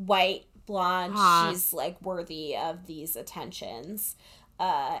 virginal, white, blonde, she's, like, worthy of these attentions.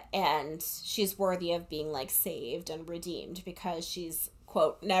 And she's worthy of being, like, saved and redeemed because she's,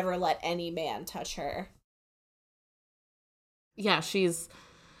 quote, never let any man touch her. Yeah, she's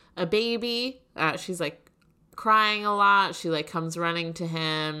a baby. She's, like, crying a lot. She, like, comes running to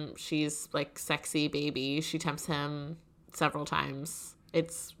him. She's, like, sexy baby. She tempts him several times.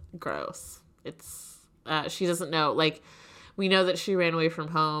 It's gross. She doesn't know, like, we know that she ran away from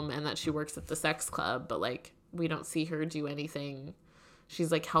home and that she works at the sex club, but, like, we don't see her do anything. She's,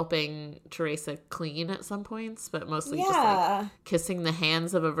 like, helping Teresa clean at some points, but mostly just, like, kissing the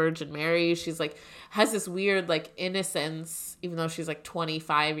hands of a Virgin Mary. She's, like, has this weird, like, innocence, even though she's, like,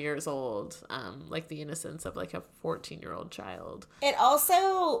 25 years old, like, the innocence of, like, a 14-year-old child. It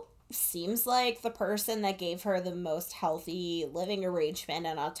also seems like the person that gave her the most healthy living arrangement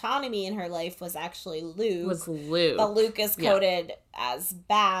and autonomy in her life was actually Luke. But Luke is coded as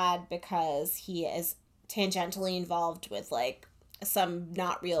bad because he is tangentially involved with, like, some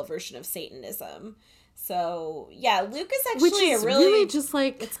not real version of Satanism. So, yeah, Luke is Which actually is a really really just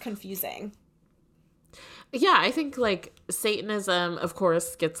like... It's confusing. Yeah, I think, like, Satanism, of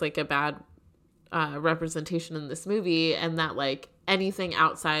course, gets, like, a bad representation in this movie, and that, like, anything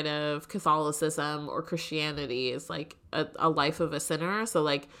outside of Catholicism or Christianity is, like, a life of a sinner. So,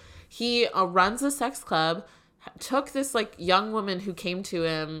 like, he runs a sex club, took this, like, young woman who came to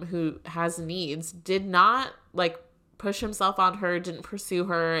him who has needs, did not, like, push himself on her, didn't pursue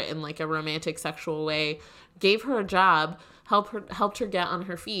her in, like, a romantic sexual way, gave her a job, helped her get on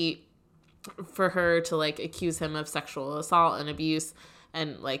her feet for her to, like, accuse him of sexual assault and abuse,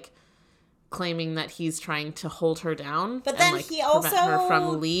 and, like, claiming that he's trying to hold her down. But then, like, he also... prevent her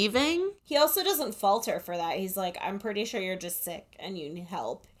from leaving. He also doesn't fault her for that. He's like, I'm pretty sure you're just sick and you need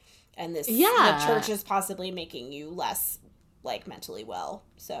help. And the church is possibly making you less, like, mentally well.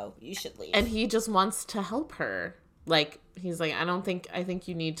 So you should leave. And he just wants to help her. Like, he's like, I think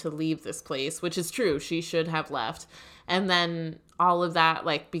you need to leave this place, which is true. She should have left. And then all of that,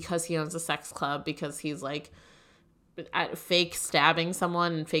 like, because he owns a sex club, because he's, like, fake stabbing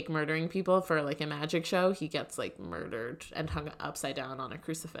someone and fake murdering people for, like, a magic show, he gets, like, murdered and hung upside down on a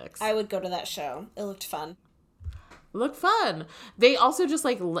crucifix. I would go to that show. It looked fun. Look fun. They also just,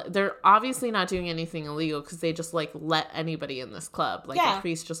 like, they're obviously not doing anything illegal because they just, like, let anybody in this club. Like, a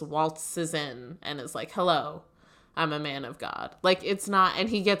priest just waltzes in and is like, hello, I'm a man of God. Like, it's not, and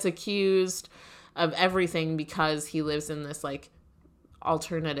he gets accused of everything because he lives in this, like,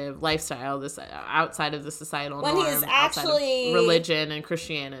 alternative lifestyle, this outside of the societal norm, when he's actually religion and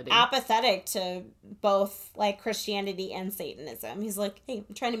Christianity, apathetic to both, like, Christianity and Satanism. He's like, hey,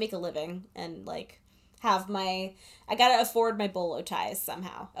 I'm trying to make a living and, like, I gotta afford my bolo ties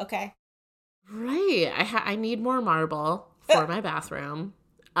somehow, okay? Right. I need more marble for my bathroom.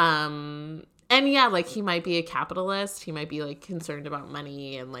 And yeah, like, he might be a capitalist. He might be, like, concerned about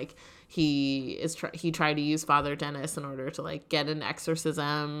money, and, like, he tried to use Father Dennis in order to, like, get an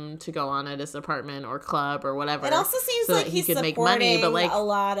exorcism to go on at his apartment or club or whatever. It also seems so like that he's he could supporting make money, but, like, a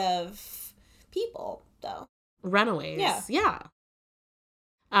lot of people, though. Runaways. Yeah.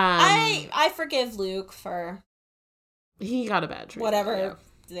 I forgive Luke for he got a bad treatment. Whatever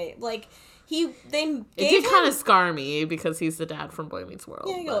they like. It did kind of scar me because he's the dad from Boy Meets World.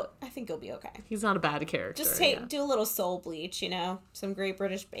 Yeah, I think he'll be okay. He's not a bad character. Just do a little soul bleach, some Great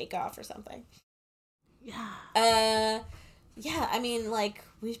British Bake Off or something. Yeah. Yeah, I mean, like,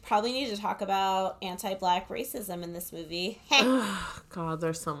 we probably need to talk about anti-Black racism in this movie. God,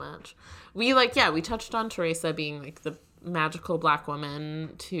 there's so much. We touched on Teresa being, like, the magical Black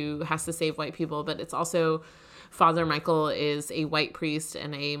woman who has to save white people, but it's also Father Michael is a white priest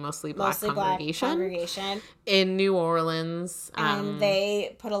in a mostly black congregation in New Orleans. And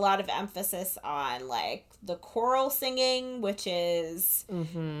they put a lot of emphasis on, like, the choral singing, which is,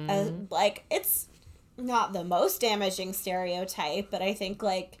 like, it's not the most damaging stereotype, but I think,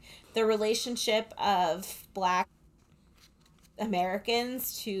 like, the relationship of Black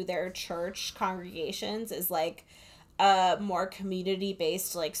Americans to their church congregations is, like, a more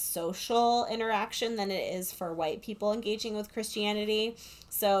community-based, like, social interaction than it is for white people engaging with Christianity.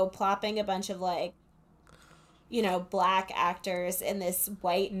 So plopping a bunch of, like, Black actors in this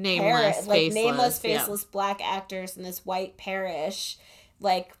white nameless, faceless Black actors in this white parish,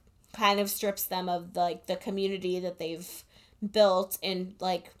 like, kind of strips them of, like, the community that they've built in,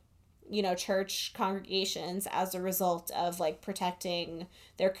 like, church congregations as a result of, like, protecting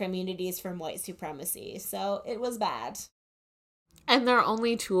their communities from white supremacy. So it was bad. And they're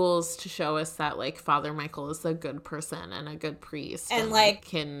only tools to show us that, like, Father Michael is a good person and a good priest. And like,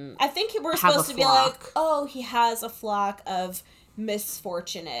 I think we're supposed to be like, oh, he has a flock of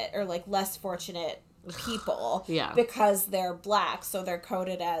misfortunate or, like, less fortunate people. Yeah. Because they're Black, so they're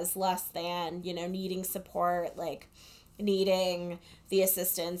coded as less than, needing support, like, needing the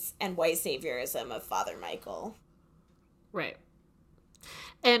assistance and white saviorism of Father Michael. Right.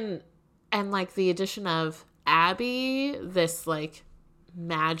 And like, the addition of Abby, this, like,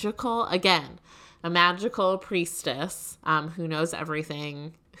 a magical priestess who knows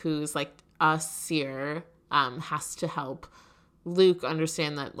everything, who's, like, a seer, has to help Luke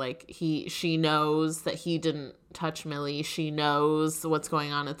understand that, like, she knows that he didn't touch Millie. She knows what's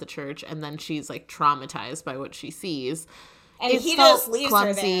going on at the church, and then she's, like, traumatized by what she sees. And he just leaves clumsy.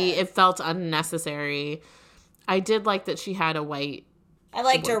 her there. It felt unnecessary. I did like that she had a white I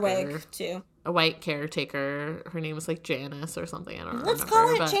liked worker. her wig, too. a white caretaker. Her name was like Janice or something. I don't remember. Let's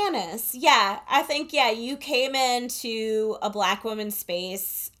call it Janice. Yeah, I think, you came into a black woman's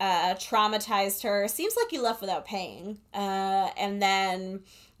space, traumatized her. Seems like you left without paying. And then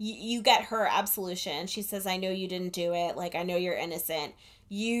you get her absolution. She says, I know you didn't do it. Like, I know you're innocent.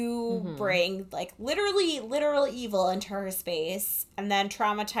 You bring, like, literal evil into her space and then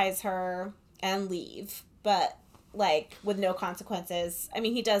traumatize her and leave. But, like, with no consequences. I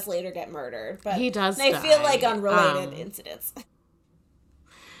mean, he does later get murdered, but he does they die. feel like unrelated incidents.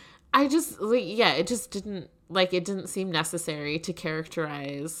 I just, like, it just didn't, like, it didn't seem necessary to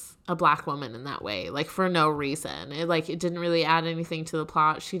characterize a black woman in that way, like, for no reason. It didn't really add anything to the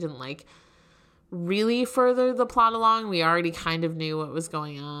plot. She didn't, like, really further the plot along. We already kind of knew what was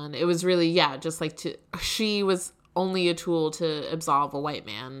going on. It was really, just, like, she was only a tool to absolve a white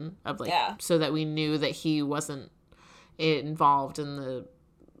man of, like, so that we knew that he wasn't involved in the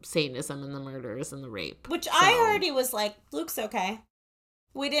Satanism and the murders and the rape. Which I already was like, Luke's okay.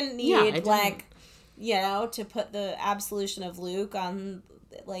 We didn't need, to put the absolution of Luke on,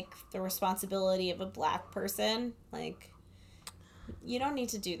 like, the responsibility of a black person. Like, you don't need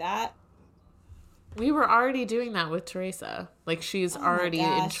to do that. We were already doing that with Teresa. Like, she's already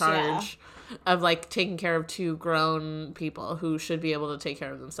in charge of, like, taking care of two grown people who should be able to take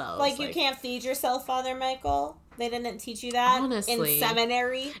care of themselves. Like, you can't feed yourself, Father Michael? They didn't teach you that in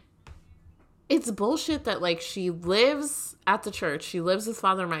seminary? It's bullshit that, like, she lives at the church. She lives with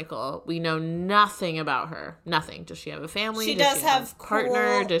Father Michael. We know nothing about her. Nothing. Does she have a family? She does have a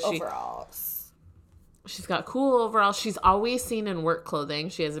partner? Cool overalls. She's got cool overalls. She's always seen in work clothing.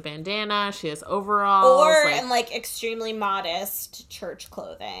 She has a bandana. She has overalls. Or in, like, extremely modest church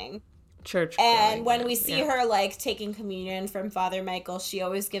clothing. And when we see her, like, taking communion from Father Michael, she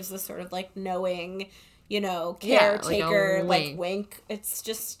always gives this sort of, like, knowing, caretaker, like, wink. It's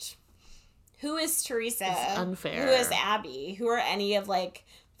just... Who is Teresa? It's unfair. Who is Abby? Who are any of, like,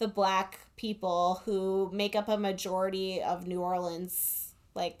 the black people who make up a majority of New Orleans,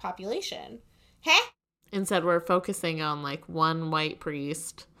 like, population? Huh? Instead, we're focusing on, like, one white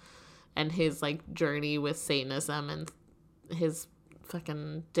priest and his, like, journey with Satanism and his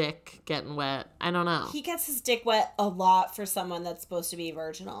fucking dick getting wet. I don't know. He gets his dick wet a lot for someone that's supposed to be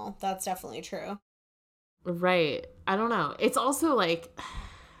virginal. That's definitely true. Right. I don't know. It's also, like...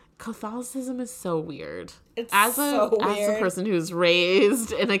 Catholicism is so weird. As a person who's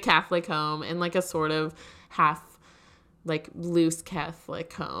raised in a Catholic home, in, like, a sort of half, like, loose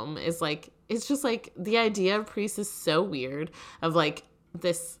Catholic home, is, like, it's just, like, the idea of priests is so weird, of, like,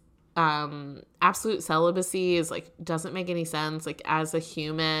 this absolute celibacy is, like, doesn't make any sense. Like, as a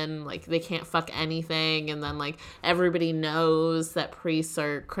human, like, they can't fuck anything, and then, like, everybody knows that priests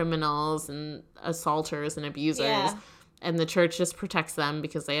are criminals and assaulters and abusers. Yeah. And the church just protects them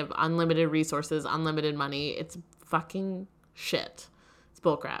because they have unlimited resources, unlimited money. It's fucking shit. It's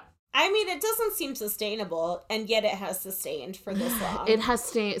bullcrap. I mean, it doesn't seem sustainable, and yet it has sustained for this long. It has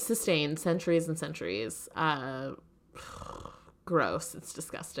sustained centuries and centuries. Gross. It's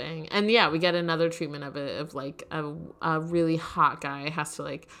disgusting. And we get another treatment of it, of, like, a really hot guy has to,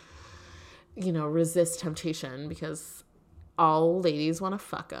 like, resist temptation because all ladies want to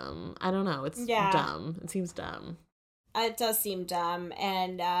fuck him. I don't know. It's dumb. It seems dumb. It does seem dumb,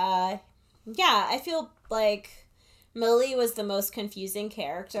 and I feel like Millie was the most confusing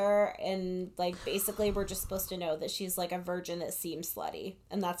character, and, like, basically we're just supposed to know that she's, like, a virgin that seems slutty,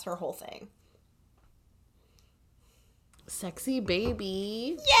 and that's her whole thing. Sexy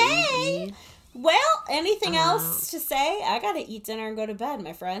baby. Yay! Baby. Well, anything else to say? I gotta eat dinner and go to bed,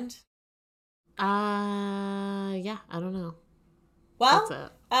 my friend. I don't know. Well, that's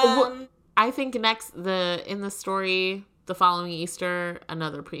it. I think in the story, the following Easter,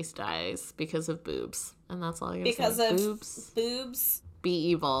 another priest dies because of boobs. And that's all I gotta say. Because of boobs? Be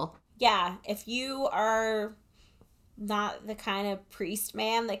evil. Yeah, if you are not the kind of priest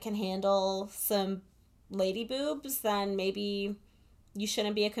man that can handle some lady boobs, then maybe you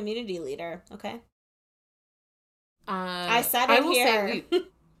shouldn't be a community leader, okay? I said it here.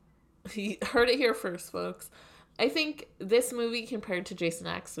 You heard it here first, folks. I think this movie, compared to Jason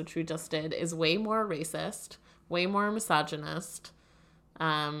X, which we just did, is way more racist, way more misogynist.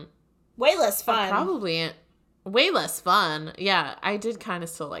 Way less fun. Probably way less fun. Yeah, I did kind of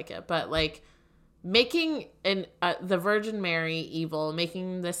still like it. But, like, making the Virgin Mary evil,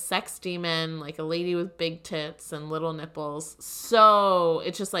 making this sex demon, like, a lady with big tits and little nipples, so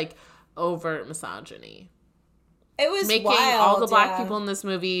it's just, like, overt misogyny. It was making wild, all the black people in this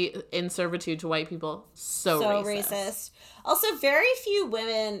movie in servitude to white people so racist. Also, very few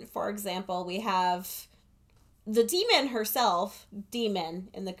women, for example, we have the demon herself, demon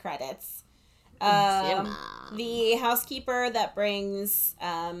in the credits. The housekeeper that brings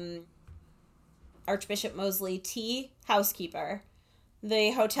Archbishop Mosley tea, housekeeper.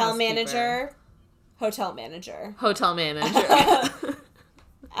 The hotel manager. The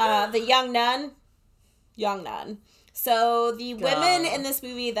young nun. So the women in this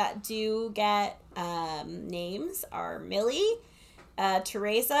movie that do get names are Millie,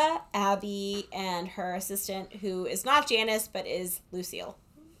 Teresa, Abby, and her assistant, who is not Janice, but is Lucille.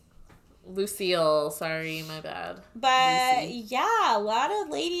 Sorry, my bad. But Lucy. yeah, a lot of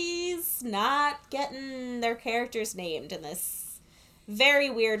ladies not getting their characters named in this very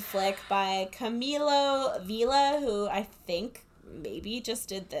weird flick by Camilo Villa, who I think maybe just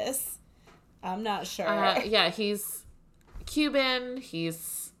did this. I'm not sure. Yeah, he's Cuban.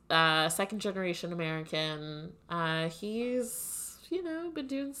 He's second generation American. He's, been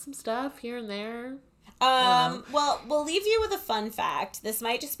doing some stuff here and there. Well, we'll leave you with a fun fact. This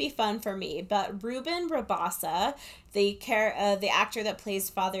might just be fun for me, but Ruben Rabasa, the actor that plays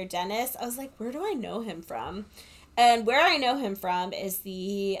Father Dennis, I was like, where do I know him from? And where I know him from is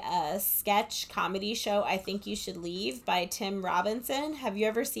the sketch comedy show I Think You Should Leave by Tim Robinson. Have you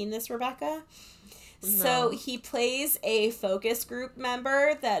ever seen this, Rebecca? No. So he plays a focus group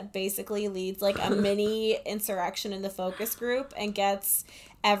member that basically leads like a mini insurrection in the focus group and gets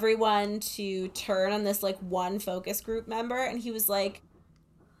everyone to turn on this like one focus group member. And he was like,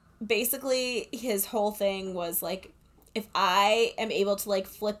 basically his whole thing was like, if I am able to like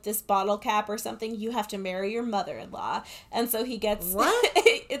flip this bottle cap or something, you have to marry your mother-in-law. And so he gets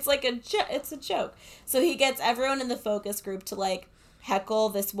it's like it's a joke. So he gets everyone in the focus group to like heckle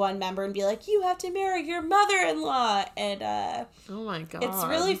this one member and be like, you have to marry your mother-in-law. And oh my god, it's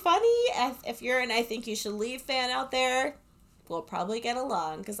really funny. If you're an I Think You Should Leave fan out there, we'll probably get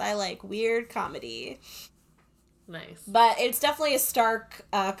along because I like weird comedy. Nice. But it's definitely a stark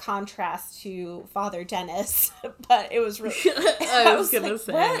contrast to Father Dennis. But it was really... I was going to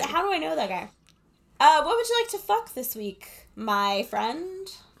say. What? How do I know that guy? What would you like to fuck this week, my friend?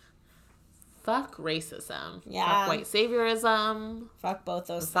 Fuck racism. Yeah. Fuck white saviorism. Fuck both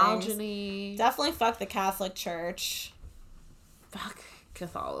those misogyny. Things. Definitely fuck the Catholic Church. Fuck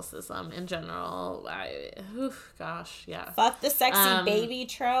Catholicism in general. Gosh, yeah. Fuck the sexy baby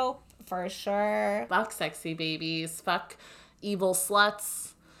trope. For sure. Fuck sexy babies. Fuck evil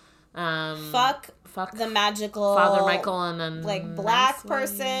sluts. Fuck the magical Father Michael and a like black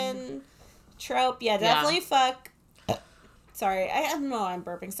person trope. Yeah, definitely fuck. Sorry, I don't know why I'm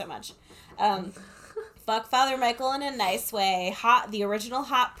burping so much. Fuck Father Michael in a nice way. The original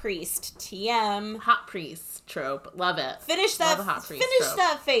hot priest. TM. Hot priest trope. Love it. Finish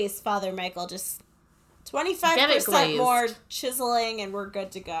that face, Father Michael. Just 25% more chiseling and we're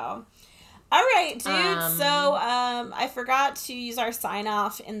good to go. All right, dude. So I forgot to use our sign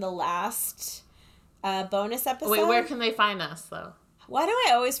off in the last bonus episode. Wait, where can they find us, though? Why do I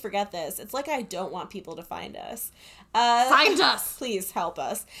always forget this? It's like I don't want people to find us. Find us! Please help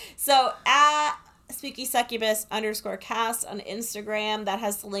us. So at spookysuccubus_cast on Instagram. That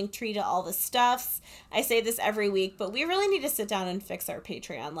has the link tree to all the stuffs. I say this every week, but we really need to sit down and fix our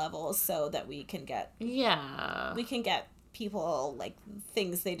Patreon levels so that we can get people like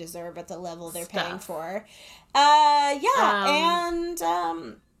things they deserve at the level they're paying for. And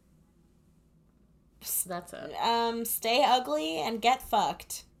that's it. Stay ugly and get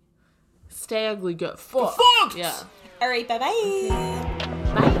fucked. Stay ugly, get fucked. Yeah. All right, bye-bye. Okay.